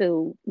willing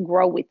to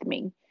grow with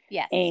me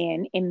Yes.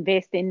 and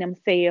invest in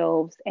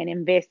themselves and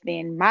invest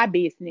in my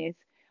business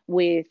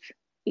with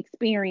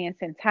experience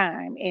and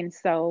time. And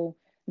so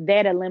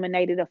that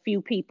eliminated a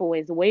few people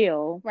as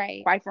well.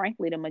 Right. Quite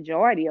frankly, the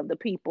majority of the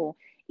people,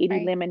 it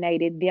Right.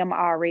 eliminated them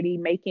already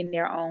making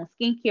their own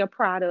skincare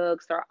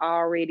products or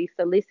already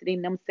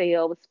soliciting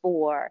themselves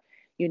for,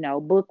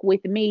 book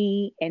with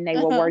me, and they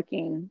were Uh-huh.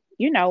 working,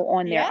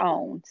 on their Yeah.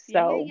 own. Yeah. Yeah.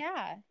 So,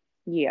 Yeah.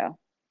 yeah,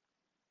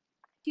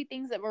 Two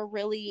things that were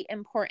really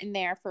important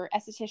there for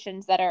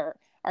estheticians that are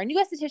new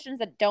estheticians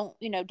that don't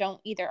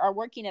either are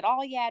working at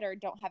all yet or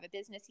don't have a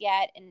business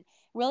yet, and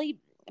really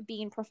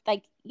being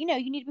like you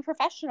need to be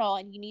professional,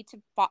 and you need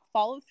to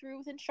follow through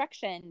with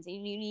instructions,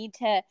 and you need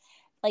to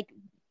like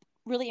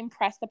really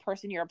impress the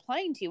person you're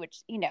applying to,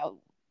 which a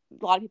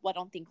lot of people I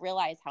don't think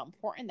realize how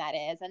important that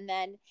is. And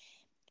then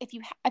if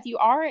you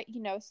are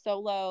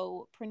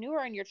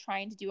solopreneur and you're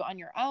trying to do it on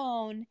your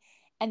own,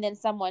 and then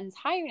someone's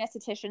hiring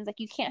estheticians, like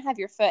you can't have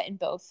your foot in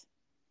both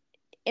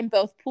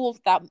pools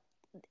without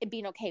it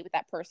being okay with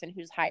that person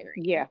who's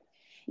hiring. yeah,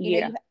 You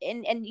yeah,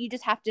 and you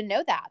just have to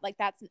know that. Like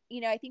that's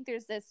I think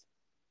there's this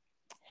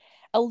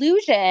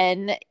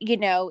illusion,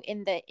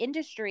 in the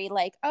industry,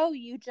 like, oh,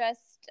 you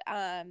just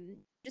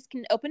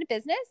can open a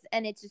business,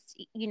 and it's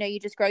just you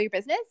just grow your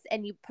business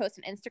and you post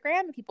on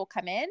Instagram and people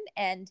come in,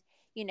 and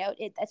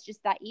that's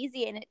just that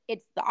easy, and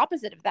it's the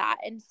opposite of that.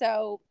 And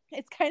so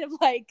it's kind of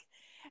like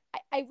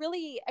I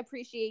really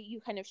appreciate you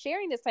kind of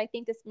sharing this. I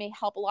think this may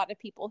help a lot of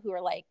people who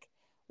are like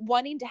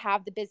wanting to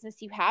have the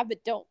business you have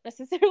but don't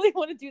necessarily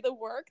want to do the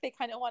work. They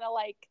kind of want to,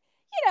 like,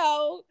 you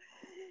know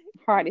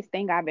hardest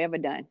thing I've ever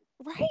done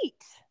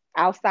right.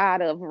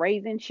 outside of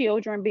raising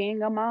children,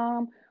 being a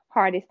mom,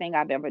 hardest thing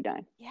I've ever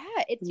done. Yeah,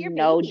 it's your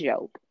No baby.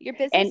 joke. Your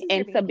business And is your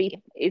and to be,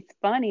 baby. it's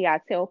funny, I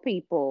tell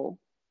people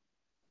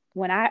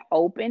when I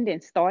opened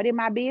and started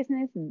my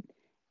business,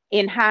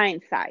 in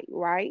hindsight,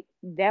 right?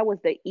 That was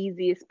the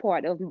easiest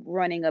part of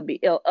running of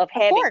Of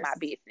having my course.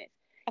 business.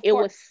 Of It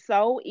was course.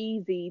 so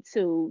easy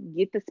to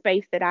get the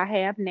space that I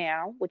have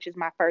now, which is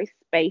my first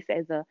space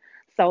as a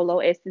solo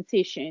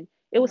esthetician.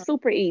 It was Uh-huh.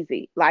 super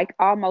easy, like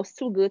almost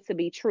too good to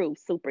be true,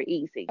 super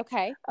easy.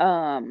 Okay.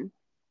 Um,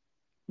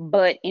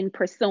 but in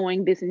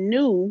pursuing this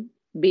new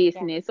Yeah.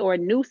 business or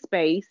new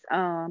space,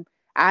 I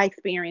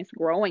experienced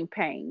growing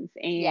pains,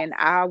 and Yes.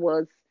 I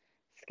was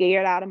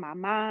scared out of my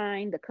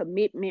mind. The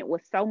commitment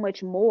was so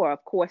much more.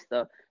 Of course,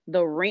 the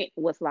rent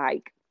was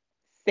like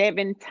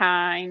 7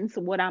 times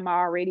what I'm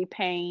already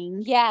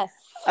paying. Yes.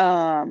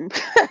 Um,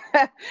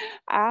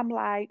 I'm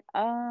like,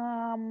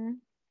 are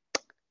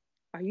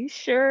you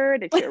sure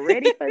that you're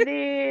ready for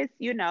this?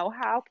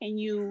 How can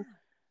you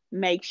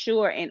make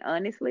sure? And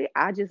honestly,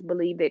 I just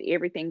believe that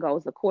everything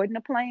goes according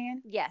to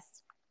plan. Yes.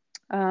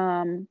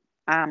 Um,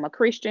 I'm a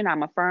Christian.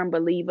 I'm a firm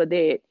believer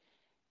that,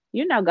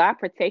 God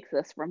protects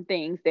us from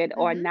things that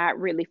are Mm-hmm. not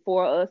really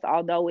for us,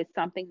 although it's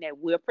something that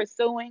we're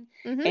pursuing.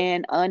 Mm-hmm.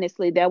 And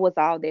honestly, that was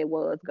all that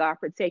was, God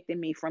protecting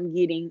me from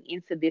getting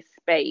into this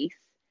space,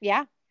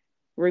 Yeah.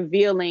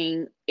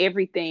 revealing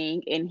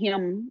everything, and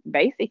Him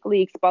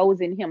basically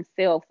exposing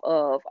Himself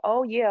of,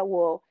 oh, yeah,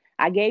 well,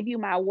 I gave you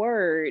my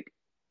word,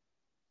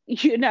 and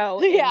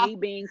Yeah. me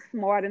being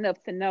smart enough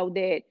to know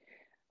that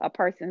a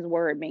person's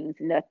word means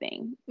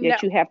nothing, No.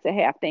 that you have to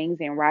have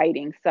things in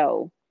writing.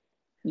 So,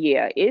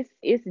 yeah,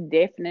 it's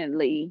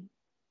definitely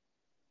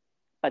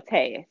a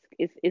task.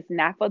 It's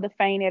not for the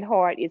faint at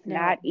heart. It's No.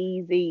 not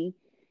easy.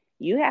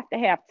 You have to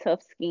have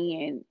tough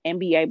skin and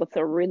be able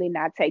to really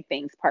not take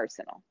things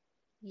personal.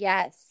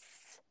 Yes.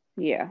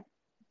 Yeah.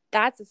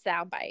 That's a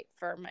soundbite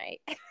for my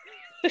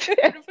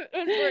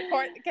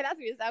record. Okay, that's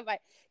me a soundbite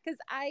because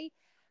I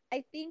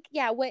think,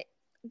 yeah, what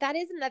that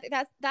is another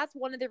that's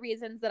one of the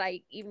reasons that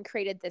I even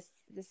created this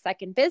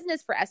second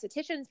business for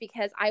estheticians,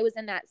 because I was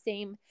in that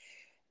same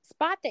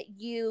spot that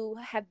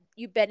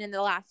you've been in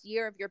the last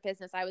year of your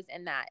business. I was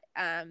in that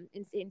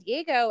in San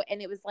Diego,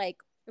 and it was like,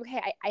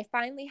 okay, I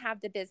finally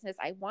have the business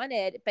I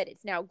wanted, but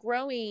it's now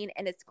growing,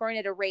 and it's growing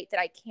at a rate that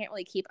I can't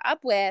really keep up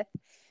with.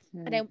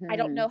 And I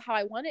don't Hmm. know how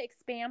I want to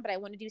expand, but I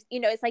want to do,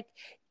 it's like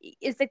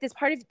this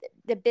part of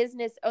the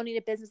business, owning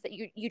a business that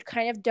you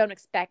kind of don't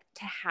expect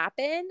to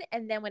happen.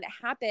 And then when it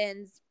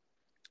happens,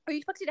 or you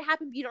expect it to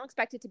happen, but you don't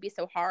expect it to be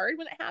so hard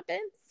when it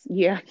happens.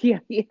 Yeah, yeah,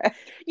 yeah.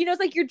 It's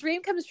like your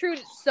dream comes true and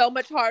it's so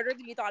much harder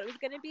than you thought it was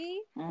going to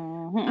be.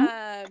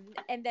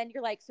 And then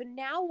you're like, so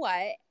now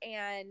what?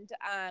 And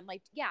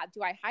like, yeah,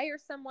 do I hire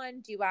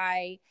someone? Do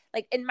I,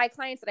 like, and my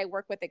clients that I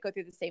work with that go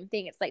through the same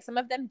thing, it's like some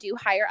of them do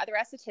hire other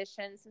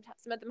estheticians,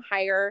 some of them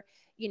hire,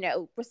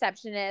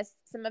 receptionists,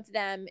 some of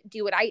them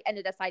do what I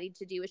ended up deciding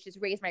to do, which is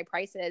raise my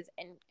prices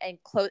and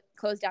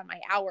close down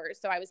my hours,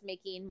 so I was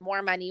making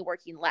more money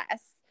working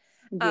less.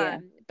 Yeah.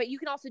 But you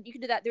can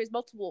do that. There's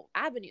multiple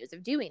avenues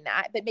of doing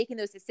that, but making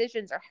those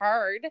decisions are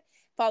hard.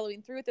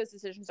 Following through with those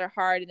decisions are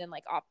hard. And then,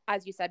 like,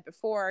 as you said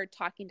before,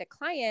 talking to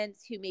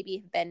clients who maybe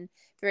have been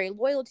very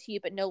loyal to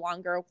you, but no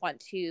longer want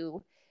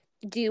to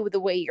do the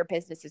way your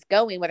business is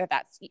going, whether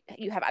that's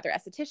you have other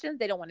estheticians,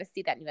 they don't want to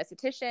see that new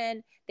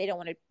esthetician, they don't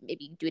want to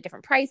maybe do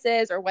different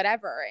prices or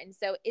whatever. And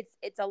so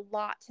it's a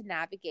lot to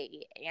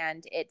navigate,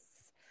 and it's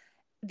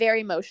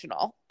very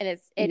emotional, and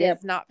it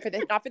is not for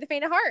the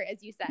faint of heart,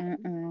 as you said.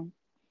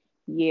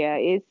 Yeah,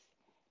 it's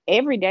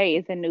every day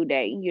is a new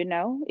day,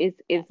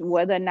 it's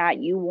whether or not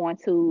you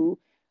want to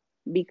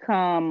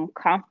become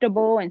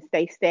comfortable and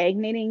stay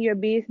stagnant in your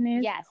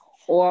business, Yes.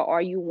 or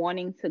are you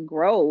wanting to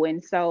grow?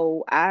 And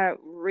so I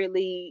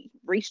really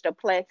reached a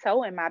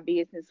plateau in my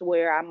business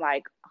where I'm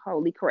like,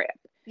 holy crap.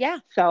 Yeah.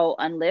 So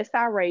unless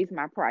I raise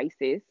my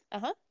prices,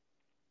 Uh-huh.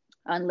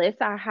 unless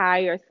I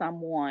hire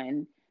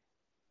someone,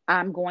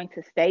 I'm going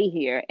to stay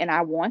here, and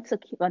I want to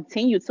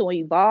continue to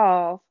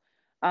evolve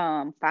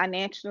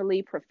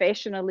financially,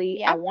 professionally.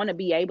 Yeah. I want to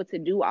be able to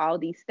do all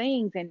these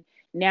things. And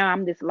now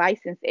I'm this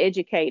licensed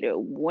educator.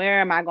 Where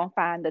am I going to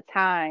find the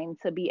time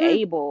to be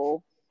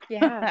able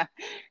Yeah.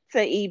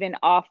 to even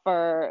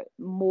offer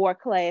more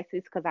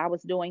classes? Because I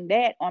was doing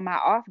that on my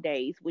off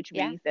days, which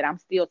Yeah. means that I'm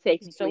still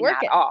technically not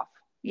working. off.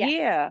 Yes.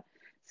 Yeah.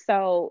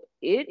 So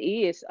it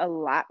is a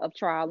lot of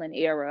trial and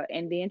error.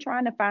 And then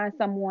trying to find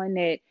someone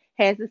that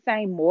has the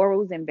same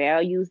morals and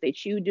values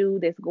that you do,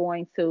 that's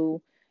going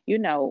to,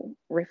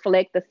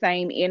 reflect the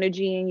same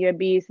energy in your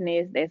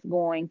business, that's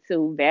going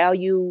to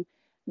value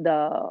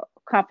the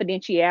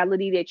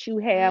confidentiality that you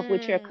have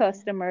with your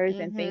customers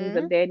and things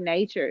of that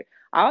nature.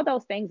 All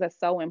those things are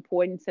so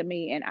important to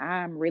me. And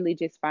I'm really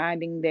just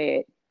finding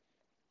that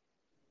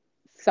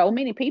so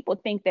many people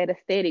think that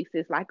aesthetics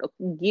is like a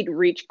get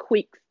rich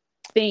quick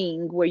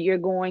thing where you're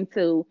going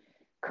to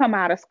come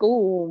out of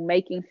school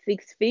making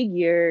six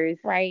figures.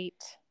 Right.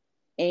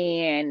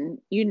 And,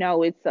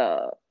 it's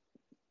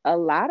a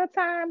lot of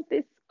times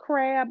this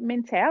crab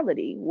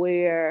mentality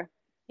where,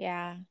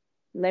 yeah,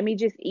 let me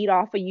just eat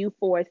off of you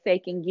for a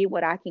second, get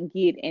what I can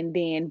get, and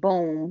then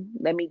boom,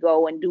 let me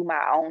go and do my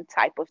own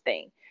type of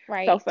thing.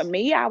 right. So for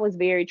me, I was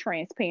very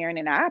transparent,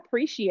 and I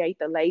appreciate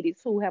the ladies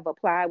who have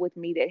applied with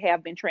me that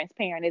have been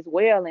transparent as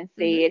well and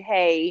said,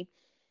 hey,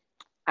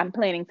 I'm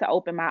planning to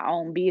open my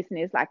own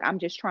business. Like, I'm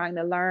just trying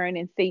to learn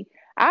and see.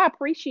 I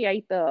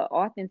appreciate the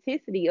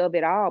authenticity of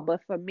it all,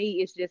 but for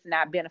me, it's just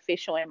not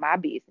beneficial in my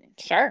business.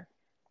 Sure.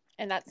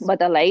 And But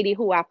the lady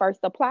who I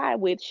first applied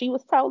with, she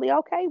was totally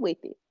okay with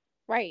it.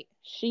 Right.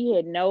 She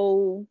had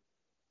no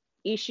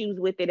issues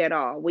with it at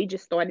all. We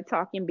just started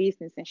talking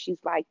business, and she's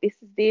like, this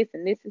is this,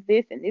 and this is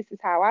this, and this is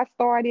how I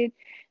started.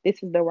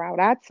 This is the route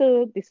I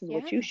took. This is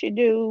what you should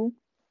do.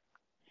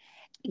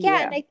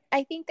 Yeah. And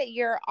I think that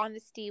your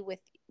honesty with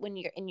when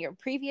you're in your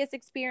previous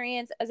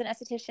experience as an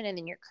esthetician and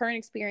then your current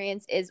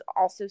experience is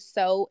also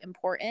so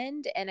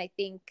important. And I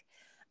think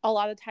a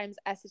lot of times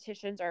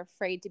estheticians are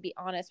afraid to be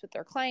honest with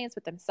their clients,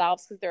 with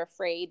themselves, because they're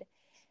afraid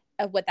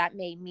of what that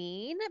may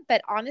mean.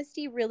 But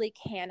honesty really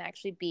can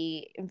actually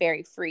be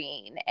very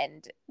freeing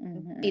and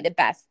be the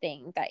best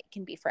thing that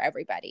can be for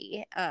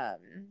everybody. I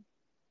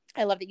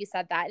love that you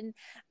said that. And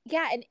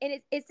yeah,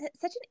 and it's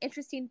such an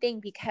interesting thing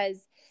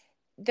because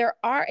there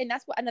are, and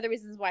that's what another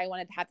reasons why I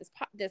wanted to have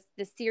this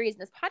series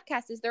and this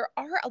podcast is there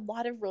are a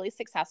lot of really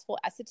successful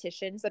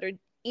estheticians that are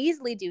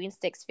easily doing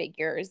six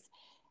figures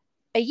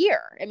a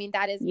year. I mean,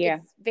 that is,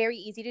 it's very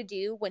easy to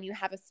do when you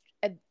have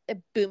a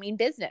booming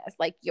business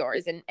like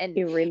yours. And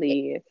it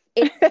really is.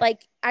 It's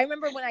like, I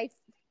remember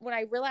when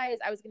I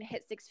realized I was going to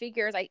hit six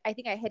figures, I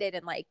think I hit it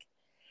in like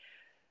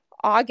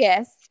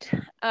August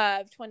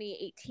of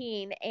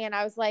 2018. And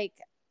I was like,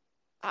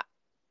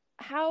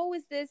 how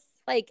is this?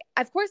 Like,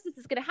 of course this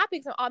is going to happen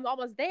because I'm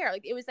almost there.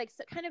 Like, it was like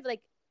kind of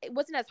like, it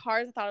wasn't as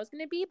hard as I thought it was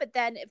going to be. But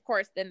then of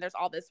course, then there's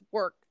all this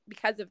work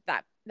because of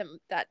that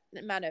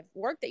amount of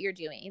work that you're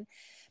doing.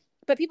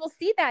 But people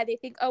see that, they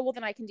think, oh, well,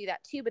 then I can do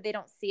that too. But they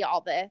don't see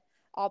all the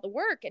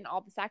work and all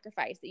the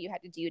sacrifice that you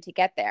had to do to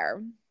get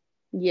there.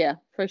 Yeah,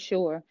 for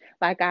sure.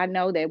 Like, I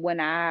know that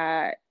when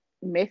I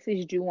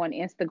messaged you on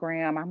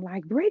Instagram, I'm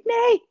like,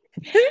 Brittany,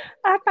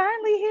 I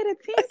finally hit a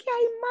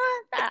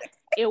 10K month.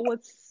 It was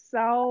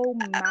so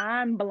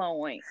mind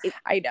blowing.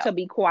 I know. To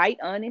be quite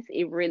honest,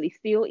 it really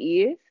still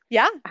is.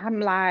 Yeah. I'm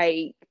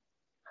like,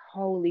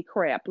 holy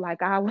crap.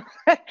 Like,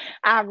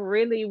 I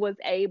really was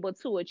able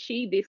to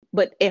achieve this.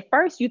 But at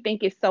first you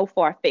think it's so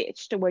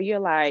far-fetched where you're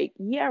like,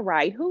 yeah,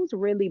 right. Who's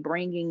really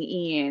bringing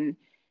in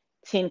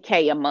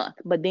 10K a month?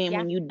 But then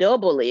when you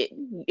double it,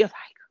 you're like,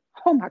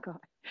 Oh my God.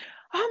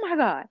 Oh my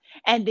God.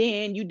 And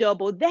then you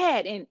double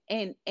that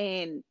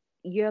and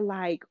you're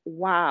like,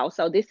 wow,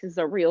 so this is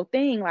a real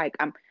thing. Like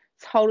I'm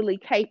totally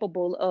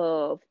capable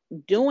of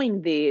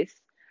doing this.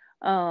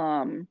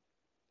 Um,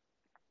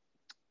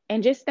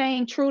 and just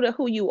staying true to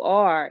who you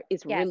are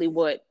is Yes. really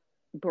what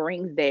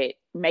brings that,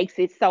 makes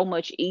it so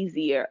much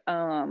easier.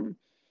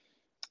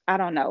 I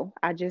don't know.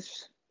 I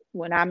just,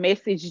 when I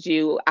messaged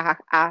you, I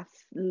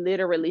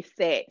literally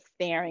sat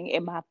staring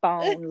at my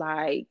phone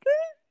like,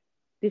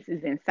 this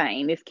is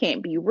insane. This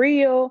can't be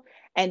real.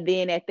 And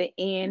then at the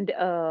end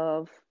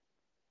of,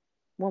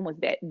 when was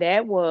that?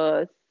 That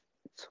was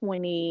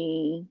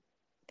 20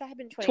 That had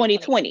been 2020.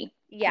 2020,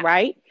 Yeah.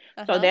 right?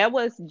 So Uh-huh. that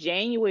was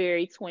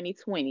January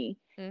 2020.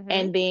 Mm-hmm.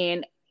 And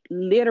then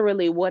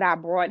literally what I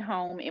brought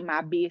home in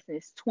my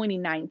business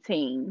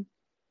 2019,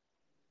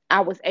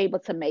 I was able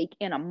to make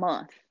in a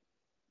month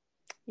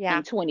Yeah.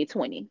 in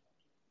 2020.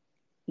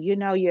 You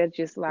know, you're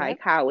just like, Yep.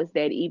 how is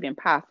that even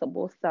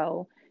possible?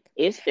 So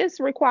it's just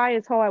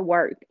requires hard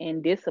work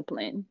and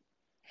discipline.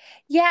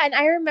 Yeah, and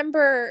I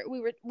remember we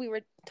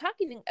were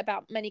talking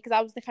about money because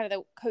I was the kind of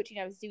the coaching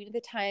I was doing at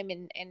the time,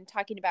 and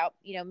talking about,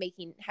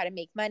 making how to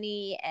make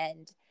money.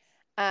 And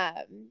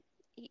um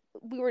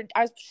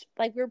I was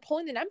like, we were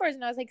pulling the numbers,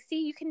 and I was like,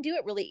 see, you can do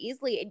it really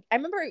easily. And I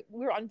remember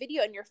we were on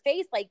video, and your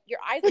face, like your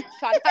eyes like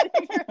shot out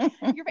of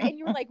your and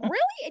you were like,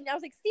 really? And I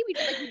was like, see,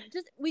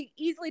 we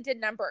easily did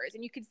numbers,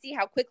 and you could see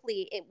how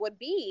quickly it would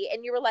be.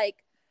 And you were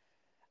like,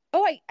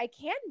 oh, I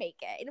can make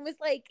it. And it was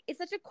like, it's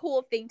such a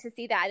cool thing to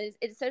see that.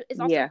 It's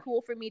also Yeah.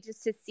 cool for me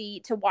just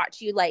to watch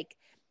you like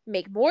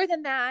make more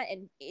than that.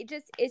 And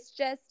it's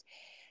just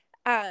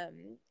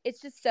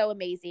so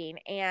amazing.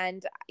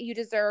 And you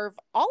deserve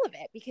all of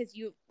it because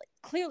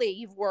clearly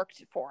you've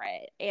worked for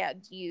it,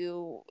 and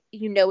you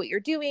know what you're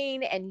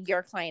doing, and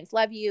your clients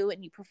love you,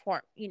 and you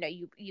perform,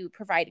 you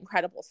provide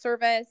incredible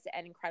service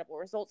and incredible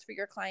results for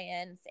your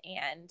clients.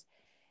 And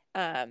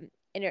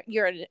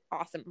you're an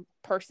awesome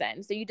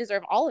person, so you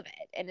deserve all of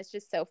it, and it's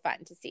just so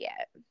fun to see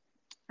it.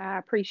 I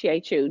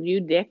appreciate you.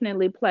 You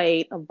definitely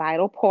played a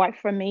vital part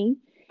for me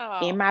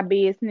in Oh. my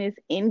business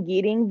in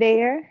getting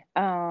there.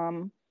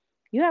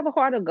 You have a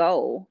heart of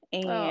gold,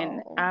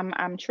 and Oh.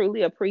 I'm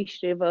truly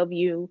appreciative of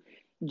you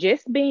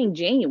just being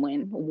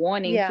genuine,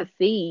 wanting Yeah. to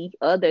see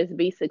others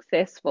be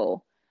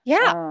successful.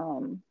 Yeah.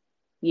 Um,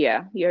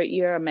 yeah,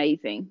 you're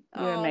amazing.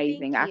 You're Oh,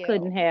 amazing. thank I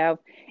couldn't you. have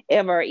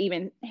ever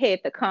even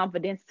had the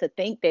confidence to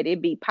think that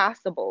it'd be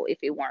possible if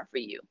it weren't for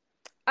you.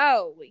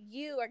 Oh,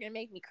 you are gonna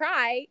make me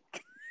cry.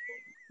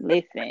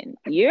 Listen,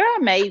 you're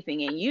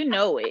amazing and you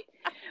know it.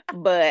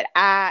 But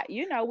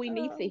we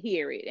need to Oh,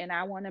 hear it. And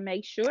I want to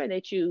make sure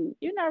that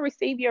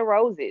receive your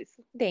roses.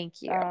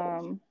 thank you.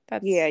 Yeah,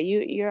 That's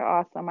you're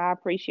awesome. I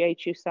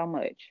appreciate you so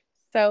much.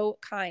 so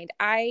kind.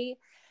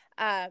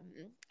 Um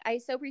I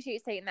so appreciate you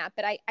saying that,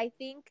 but I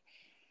think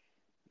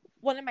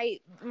one of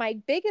my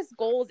biggest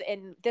goals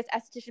in this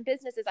esthetician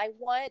business is I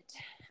want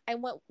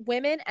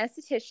women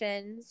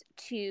estheticians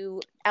to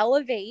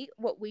elevate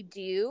what we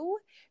do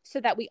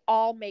so that we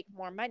all make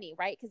more money,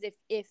 right? Because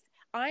if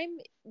I'm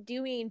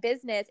doing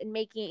business and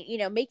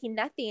making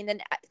nothing,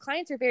 then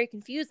clients are very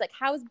confused. Like,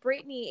 how is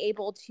Brittany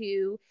able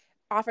to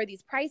offer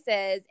these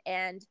prices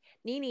and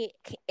Nini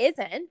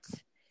isn't?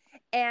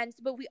 And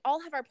but we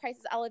all have our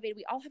prices elevated,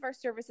 we all have our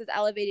services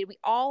elevated, we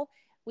all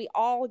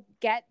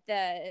get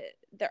the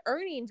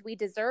earnings we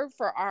deserve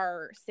for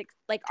our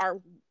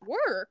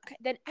work,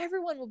 then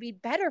everyone will be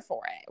better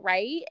for it,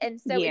 right? And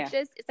so Yeah.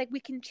 it's like we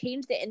can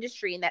change the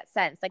industry in that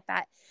sense, like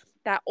that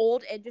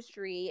old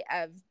industry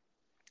of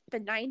the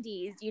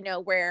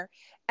 90s, where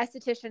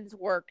estheticians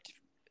worked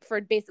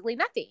for basically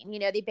nothing.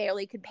 They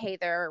barely could pay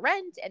their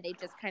rent, and they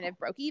just kind of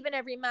broke even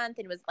every month,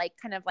 and it was like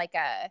kind of like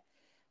a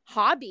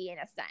hobby in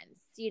a sense.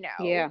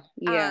 Yeah.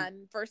 Yeah.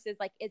 Versus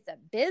like it's a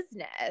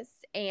business,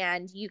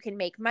 and you can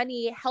make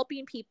money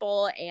helping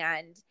people.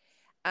 And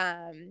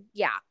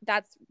yeah,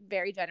 that's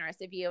very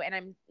generous of you, and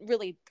I'm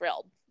really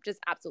thrilled, just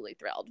absolutely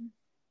thrilled.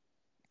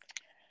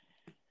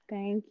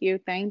 Thank you.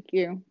 Thank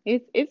you.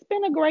 It's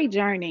been a great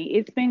journey.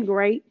 It's been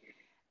great.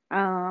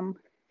 Um,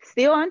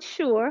 Still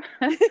unsure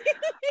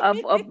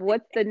of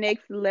what's the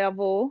next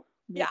level,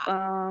 Yeah.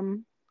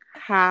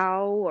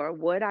 how or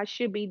what I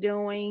should be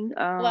doing.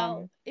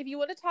 Well, if you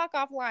want to talk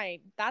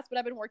offline, that's what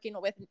I've been working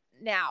with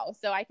now,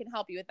 so I can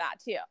help you with that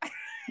too.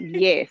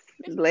 Yes,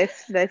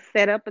 let's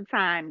set up a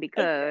time Okay.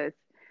 because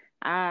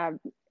I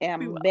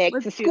We will. am back to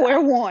Let's do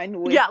square that.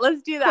 one with Yeah,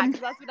 let's do that, com-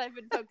 because that's what I've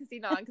been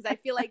focusing on, because I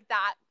feel like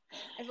that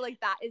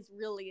is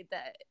really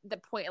the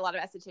point a lot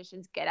of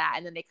estheticians get at,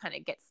 and then they kind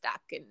of get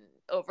stuck and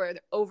over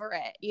it,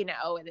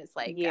 and it's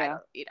like, I yeah.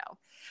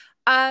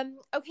 don't.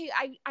 Okay,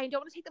 I don't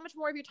want to take that much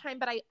more of your time,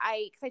 but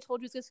because I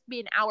told you it's going to be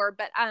an hour,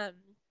 but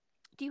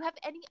do you have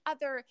any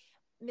other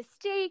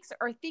mistakes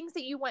or things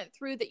that you went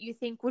through that you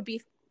think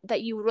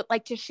that you would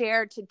like to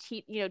share to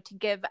teach, to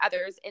give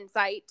others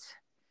insight?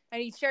 I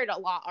know you've shared a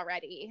lot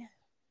already.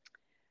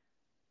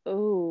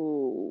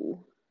 Oh,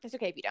 It's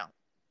okay if you don't.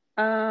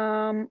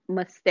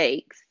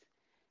 mistakes.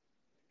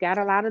 Got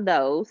a lot of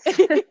those.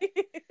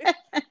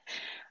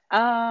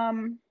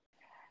 Um,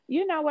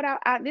 you know what?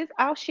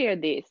 I'll share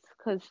this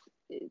because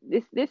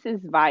this is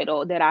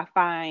vital that I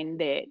find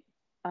that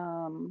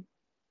um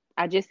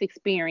I just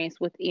experienced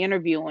with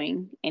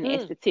interviewing an Mm,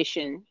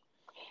 esthetician.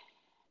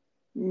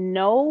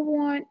 No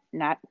one,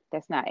 not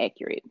that's not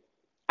accurate.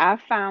 I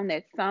found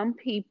that some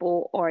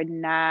people are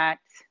not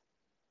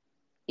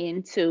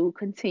into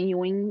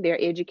continuing their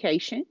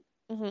education,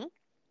 mm-hmm.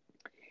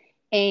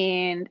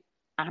 and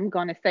I'm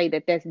going to say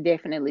that that's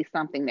definitely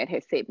something that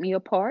has set me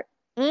apart.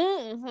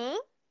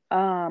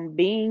 Mm-hmm.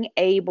 Being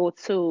able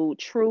to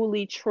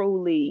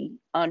truly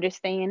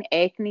understand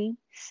acne,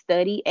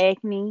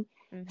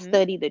 Mm-hmm.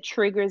 study the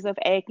triggers of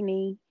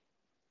acne.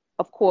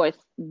 Of course,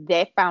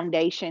 that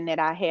foundation that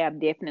I have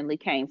definitely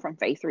came from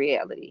Face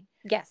Reality.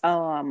 Yes.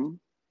 Um,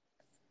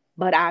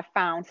 but I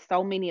found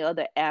so many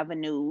other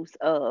avenues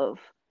of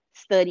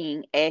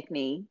studying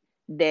acne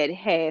that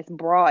has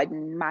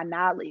broadened my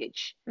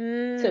knowledge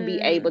to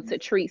be able Mm. to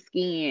treat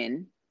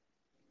skin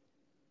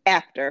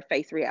after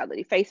Face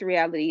Reality. Face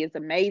Reality is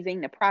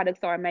amazing. The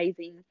products are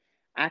amazing.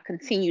 I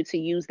continue to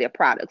use their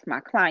products. My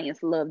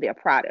clients love their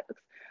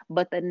products.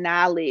 But the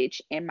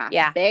knowledge in my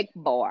Yeah. back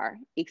bar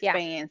Yeah.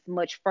 expands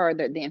much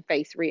further than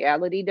Face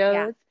Reality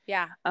Yeah. does.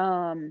 Yeah.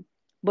 Um,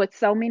 but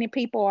so many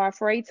people are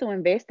afraid to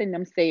invest in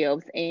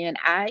themselves. And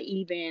I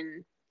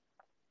even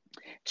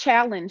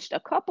challenged a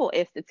couple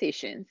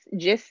estheticians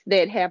just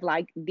that have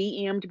like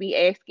DM'd me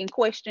asking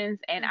questions,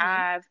 and Mm-hmm.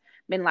 I've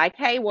been like,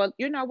 hey, well,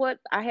 you know what?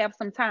 I have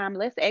some time.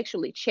 Let's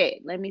actually chat.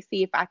 Let me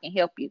see if I can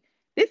help you.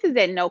 This is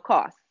at no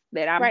cost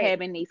that I'm Right.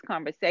 having these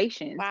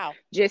conversations Wow.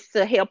 just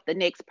to help the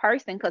next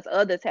person because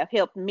others have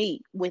helped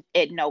me with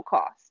at no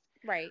cost.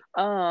 Right.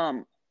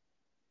 Um,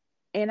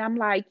 and I'm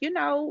like,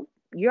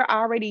 you're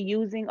already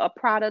using a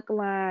product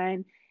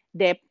line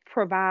that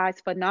provides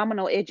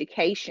phenomenal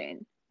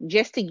education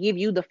just to give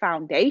you the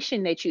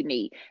foundation that you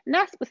need,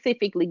 not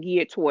specifically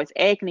geared towards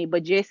acne,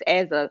 but just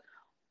as a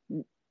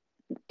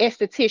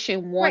esthetician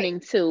Right. wanting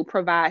to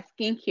provide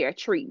skincare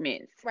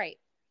treatments. Right.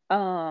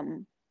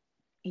 Um,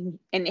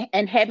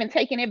 and having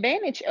taken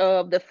advantage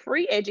of the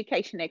free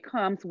education that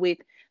comes with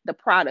the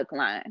product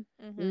line,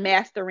 Mm-hmm.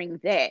 mastering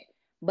that.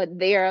 But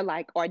they're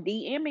like, are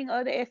DMing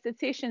other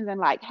estheticians and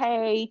like,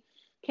 hey,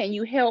 can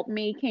you help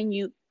me? Can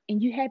you?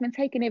 And you haven't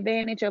taken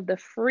advantage of the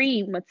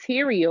free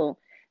material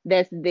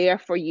that's there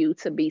for you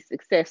to be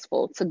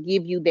successful, to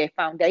give you that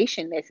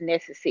foundation that's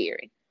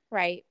necessary.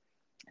 Right.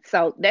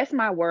 So that's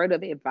my word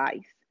of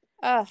advice.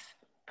 Ugh.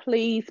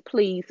 Please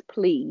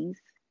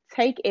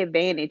take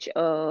advantage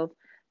of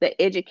the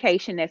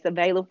education that's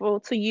available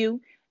to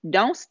you.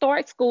 Don't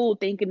start school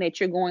thinking that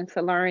you're going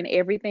to learn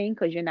everything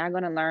because you're not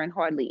going to learn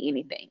hardly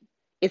anything.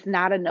 It's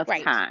not enough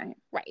Right. time.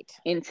 Right.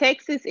 In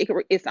Texas,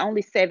 it's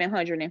only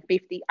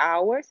 750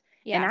 hours.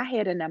 And Yeah. I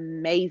had an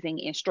amazing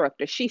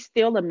instructor. She's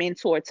still a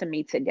mentor to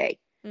me today.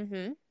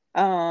 Mm-hmm.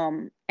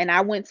 And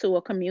I went to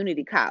a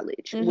community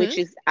college, Mm-hmm. which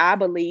is, I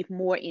believe,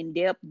 more in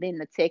depth than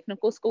the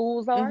technical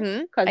schools are Mm-hmm.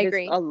 I because it's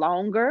agree. a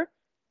longer.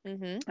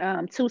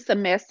 Mm-hmm. 2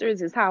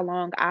 semesters is how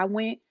long I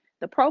went.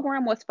 The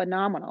program was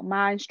phenomenal.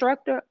 My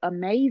instructor,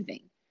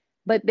 amazing.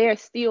 But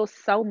there's still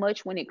so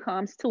much when it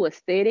comes to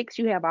aesthetics.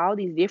 You have all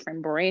these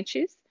different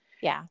branches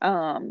Yeah.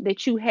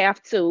 that you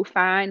have to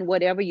find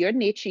whatever your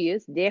niche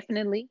is.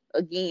 Definitely,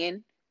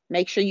 again,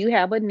 make sure you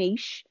have a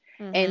niche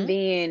and Mm-hmm.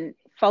 then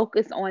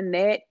focus on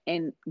that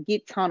and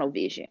get tunnel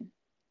vision.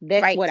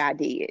 That's what Right. I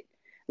did.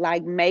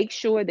 Like, make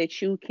sure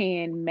that you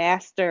can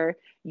master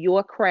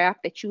your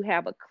craft, that you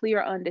have a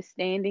clear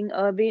understanding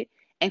of it,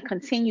 and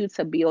continue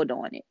to build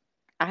on it.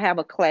 I have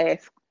a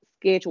class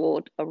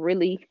scheduled, a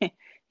really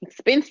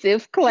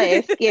expensive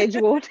class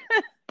scheduled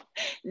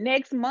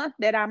next month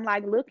that I'm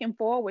like looking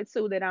forward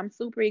to, that I'm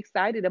super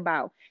excited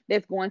about,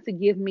 that's going to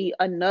give me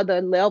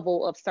another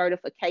level of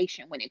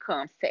certification when it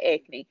comes to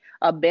acne,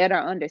 a better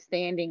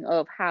understanding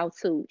of how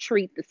to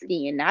treat the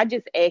skin, not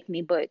just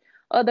acne, but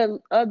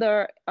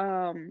other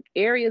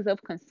areas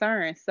of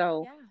concern.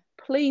 So Yeah.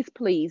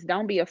 please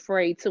don't be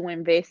afraid to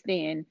invest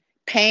in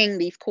paying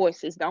these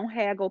courses. Don't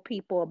haggle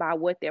people about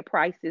what their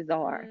prices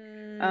are.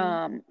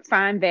 Mm,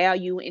 Find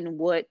value in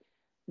what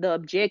the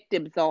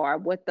objectives are,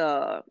 what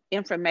the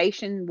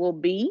information will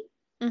be.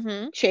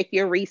 mm-hmm. Check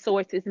your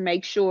resources,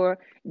 make sure,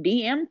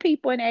 DM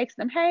people and ask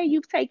them, hey,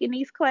 you've taken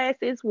these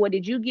classes. What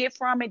did you get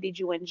from it? Did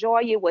you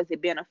enjoy it? Was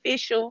it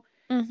beneficial?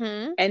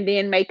 Mm-hmm. And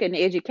then make an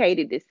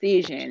educated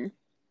decision.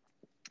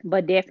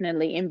 But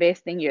definitely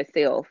invest in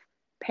yourself.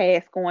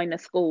 Past going to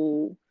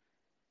school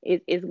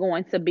is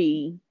going to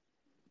be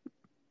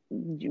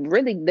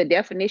really the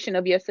definition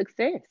of your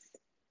success.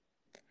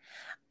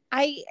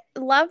 I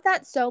love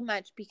that so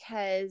much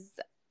because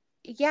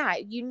yeah,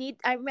 you need,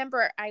 I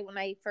remember when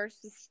I first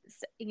was,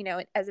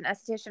 as an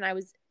esthetician, I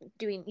was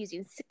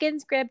using Skin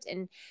Script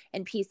and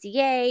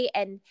PCA,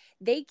 and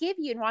they give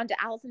you, and Rhonda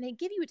Allison, they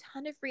give you a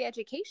ton of free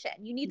education.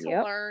 You need to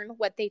Yep. learn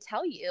what they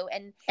tell you.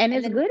 And And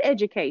it's then, good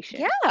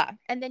education. yeah.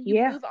 And then you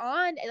Yeah. move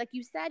on, like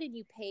you said, and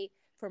you pay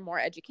for more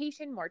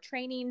education, more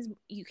trainings,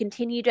 you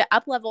continue to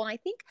up level. And I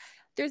think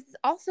there's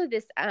also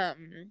this,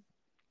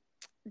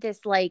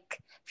 this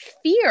like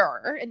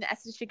fear in the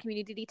esthetician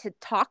community to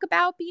talk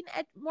about being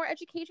more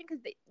education,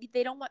 because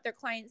they don't want their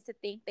clients to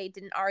think they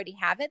didn't already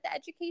have it, the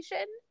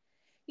education.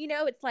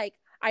 It's like,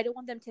 I don't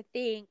want them to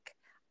think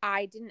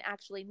I didn't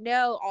actually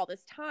know all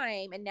this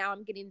time and now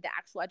I'm getting the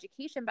actual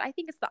education. But I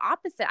think it's the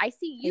opposite. I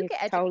see you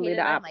get educated, totally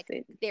the and I'm opposite.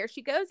 like, there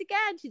she goes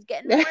again. She's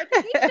getting more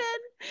education.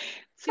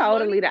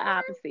 Totally the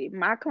opposite.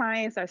 My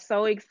clients are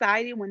so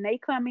excited when they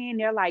come in.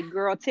 They're like,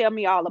 girl, tell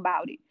me all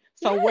about it.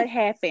 So what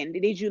happened?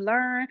 Did you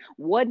learn?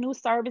 What new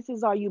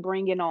services are you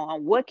bringing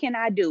on? What can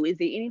I do? Is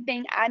there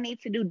anything I need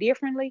to do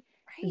differently?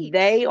 Right.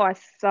 They are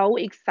so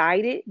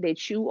excited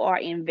that you are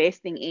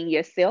investing in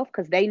yourself,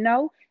 because they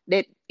know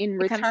that in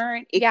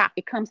return,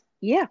 it comes,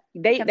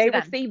 they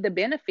receive the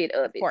benefit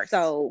of it.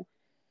 So,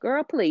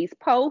 girl, please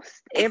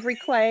post every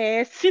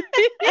class,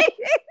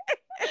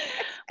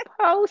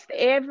 post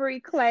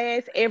every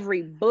class,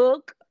 every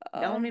book.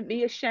 Don't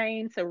be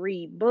ashamed to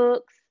read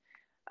books.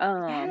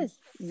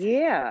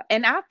 Yeah.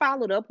 And I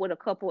followed up with a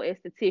couple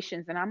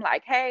estheticians, and I'm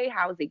like, hey,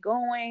 how's it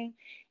going?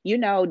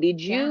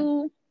 Did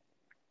you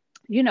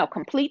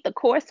complete the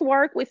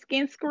coursework with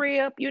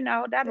SkinScript,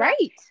 right.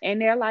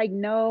 And they're like,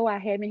 no, I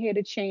haven't had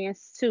a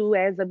chance to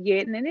as of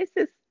yet. And then this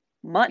is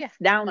months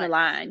down the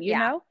line, you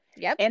know?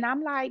 Yep. And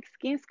I'm like,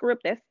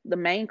 SkinScript, that's the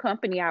main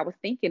company I was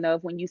thinking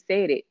of when you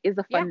said it, is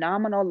a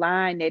phenomenal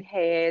line that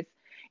has,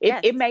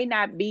 it may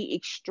not be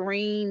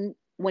extreme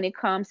when it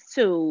comes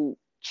to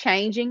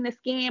changing the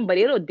skin, but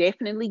it'll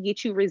definitely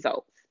get you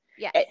results.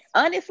 Yes.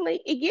 Honestly,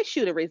 it gets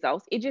you the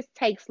results. It just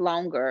takes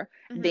longer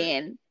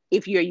than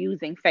if you're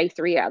using Face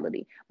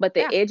Reality. But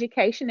the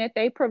education that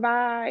they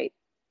provide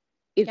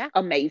is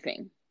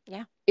amazing.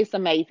 Yeah. It's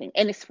amazing.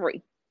 And it's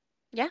free.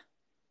 Yeah.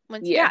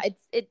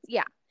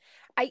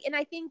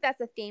 I think that's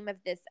the theme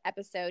of this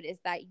episode, is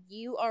that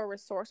you are a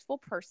resourceful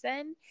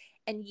person,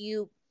 and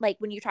you, like,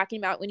 when you're talking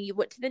about when you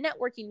went to the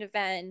networking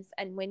events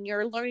and when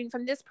you're learning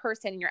from this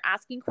person and you're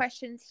asking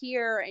questions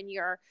here,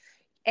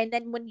 and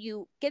then when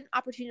you get an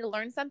opportunity to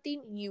learn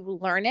something, you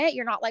learn it.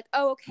 You're not like,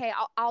 oh, okay,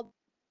 I'll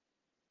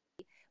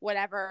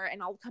whatever,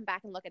 and I'll come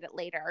back and look at it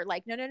later.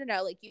 Like, no.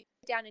 Like, you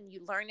sit down and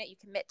you learn it, you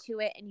commit to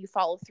it, and you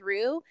follow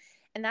through.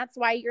 And that's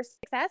why you're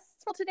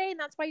successful today. And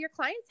that's why your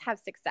clients have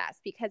success,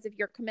 because of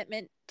your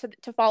commitment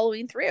to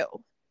following through.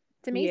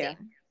 It's amazing.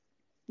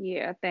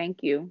 Yeah. Thank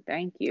you.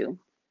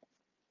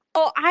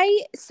 Oh,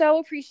 I so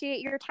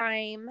appreciate your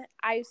time.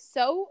 I'm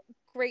so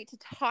great to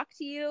talk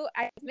to you.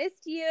 I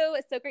missed you.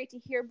 It's so great to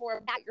hear more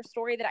about your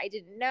story that I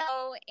didn't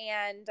know.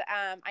 And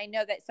I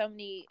know that so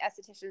many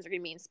estheticians are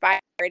going to be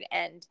inspired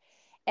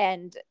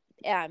and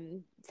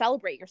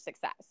celebrate your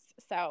success.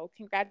 So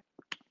congrats.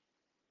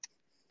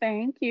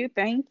 Thank you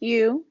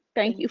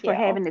for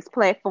having this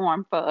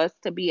platform for us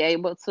to be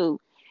able to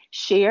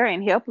share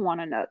and help one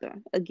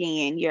another.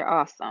 Again, you're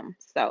awesome.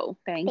 So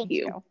thank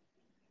you.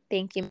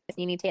 Thank you, Ms.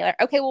 Nini Taylor.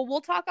 Okay, well,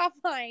 we'll talk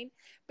offline,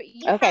 but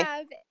you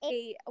have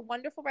a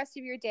wonderful rest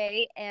of your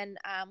day, and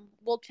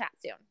we'll chat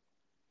soon.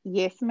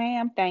 Yes,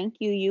 ma'am. Thank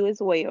you. You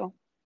as well.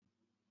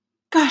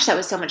 Gosh, that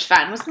was so much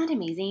fun. Wasn't that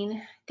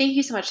amazing? Thank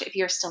you so much if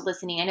you're still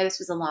listening. I know this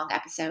was a long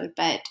episode,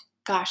 but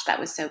gosh, that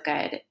was so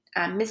good.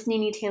 Ms.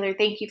 Nini Taylor,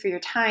 thank you for your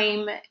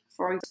time,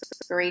 for your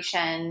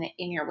inspiration,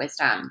 and your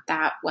wisdom.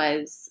 That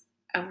was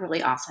a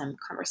really awesome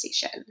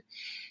conversation.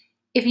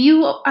 If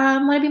you want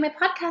to be my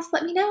podcast,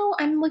 let me know.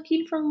 I'm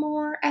looking for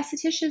more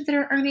estheticians that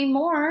are earning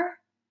more.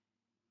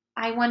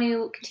 I want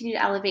to continue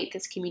to elevate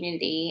this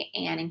community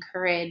and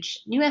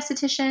encourage new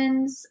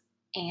estheticians,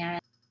 and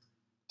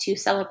to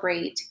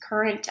celebrate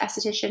current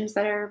estheticians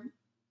that are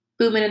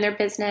booming in their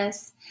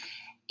business,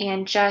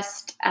 and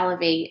just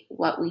elevate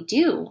what we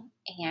do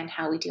and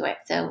how we do it.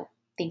 So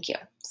thank you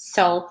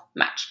so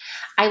much.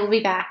 I will be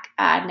back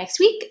next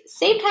week,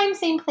 same time,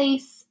 same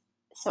place.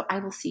 So I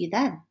will see you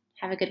then.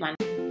 Have a good one.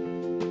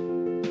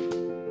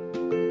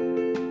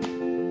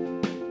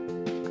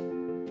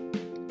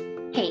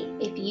 Hey,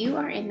 if you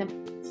are in the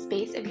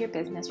space of your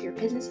business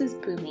is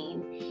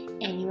booming,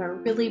 and you are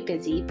really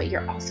busy, but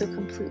you're also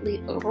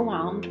completely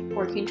overwhelmed,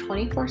 working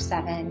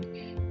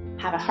 24/7,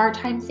 have a hard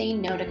time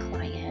saying no to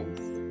clients,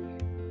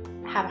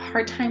 have a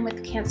hard time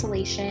with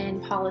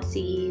cancellation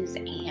policies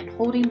and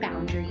holding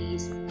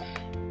boundaries,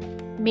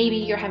 maybe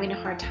you're having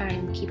a hard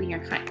time keeping your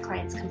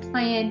clients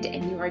compliant,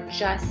 and you are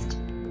just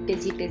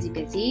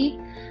busy,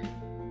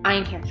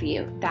 I'm here for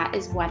you. That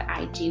is what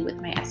I do with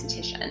my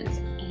estheticians,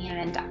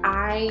 and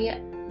I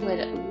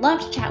would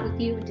love to chat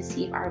with you to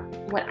see if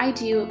what I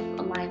do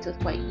aligns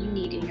with what you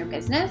need in your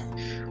business.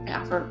 I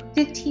offer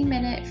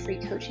 15-minute free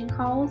coaching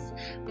calls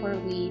where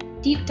we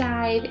deep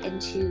dive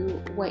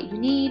into what you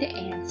need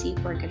and see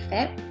if we're a good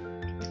fit.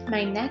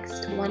 My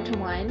next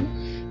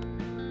one-to-one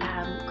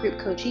group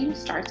coaching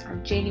starts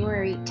on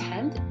January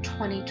 10th,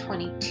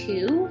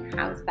 2022.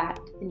 How's that?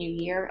 The new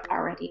year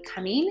already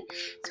coming.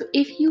 So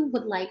if you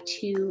would like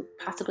to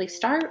possibly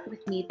start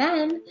with me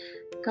then,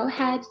 go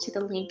ahead to the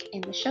link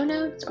in the show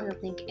notes or the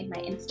link in my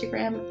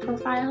Instagram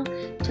profile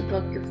to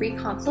book your free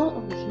consult,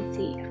 and we can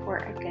see if we're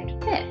a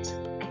good fit.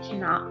 I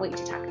cannot wait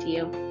to talk to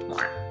you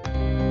more.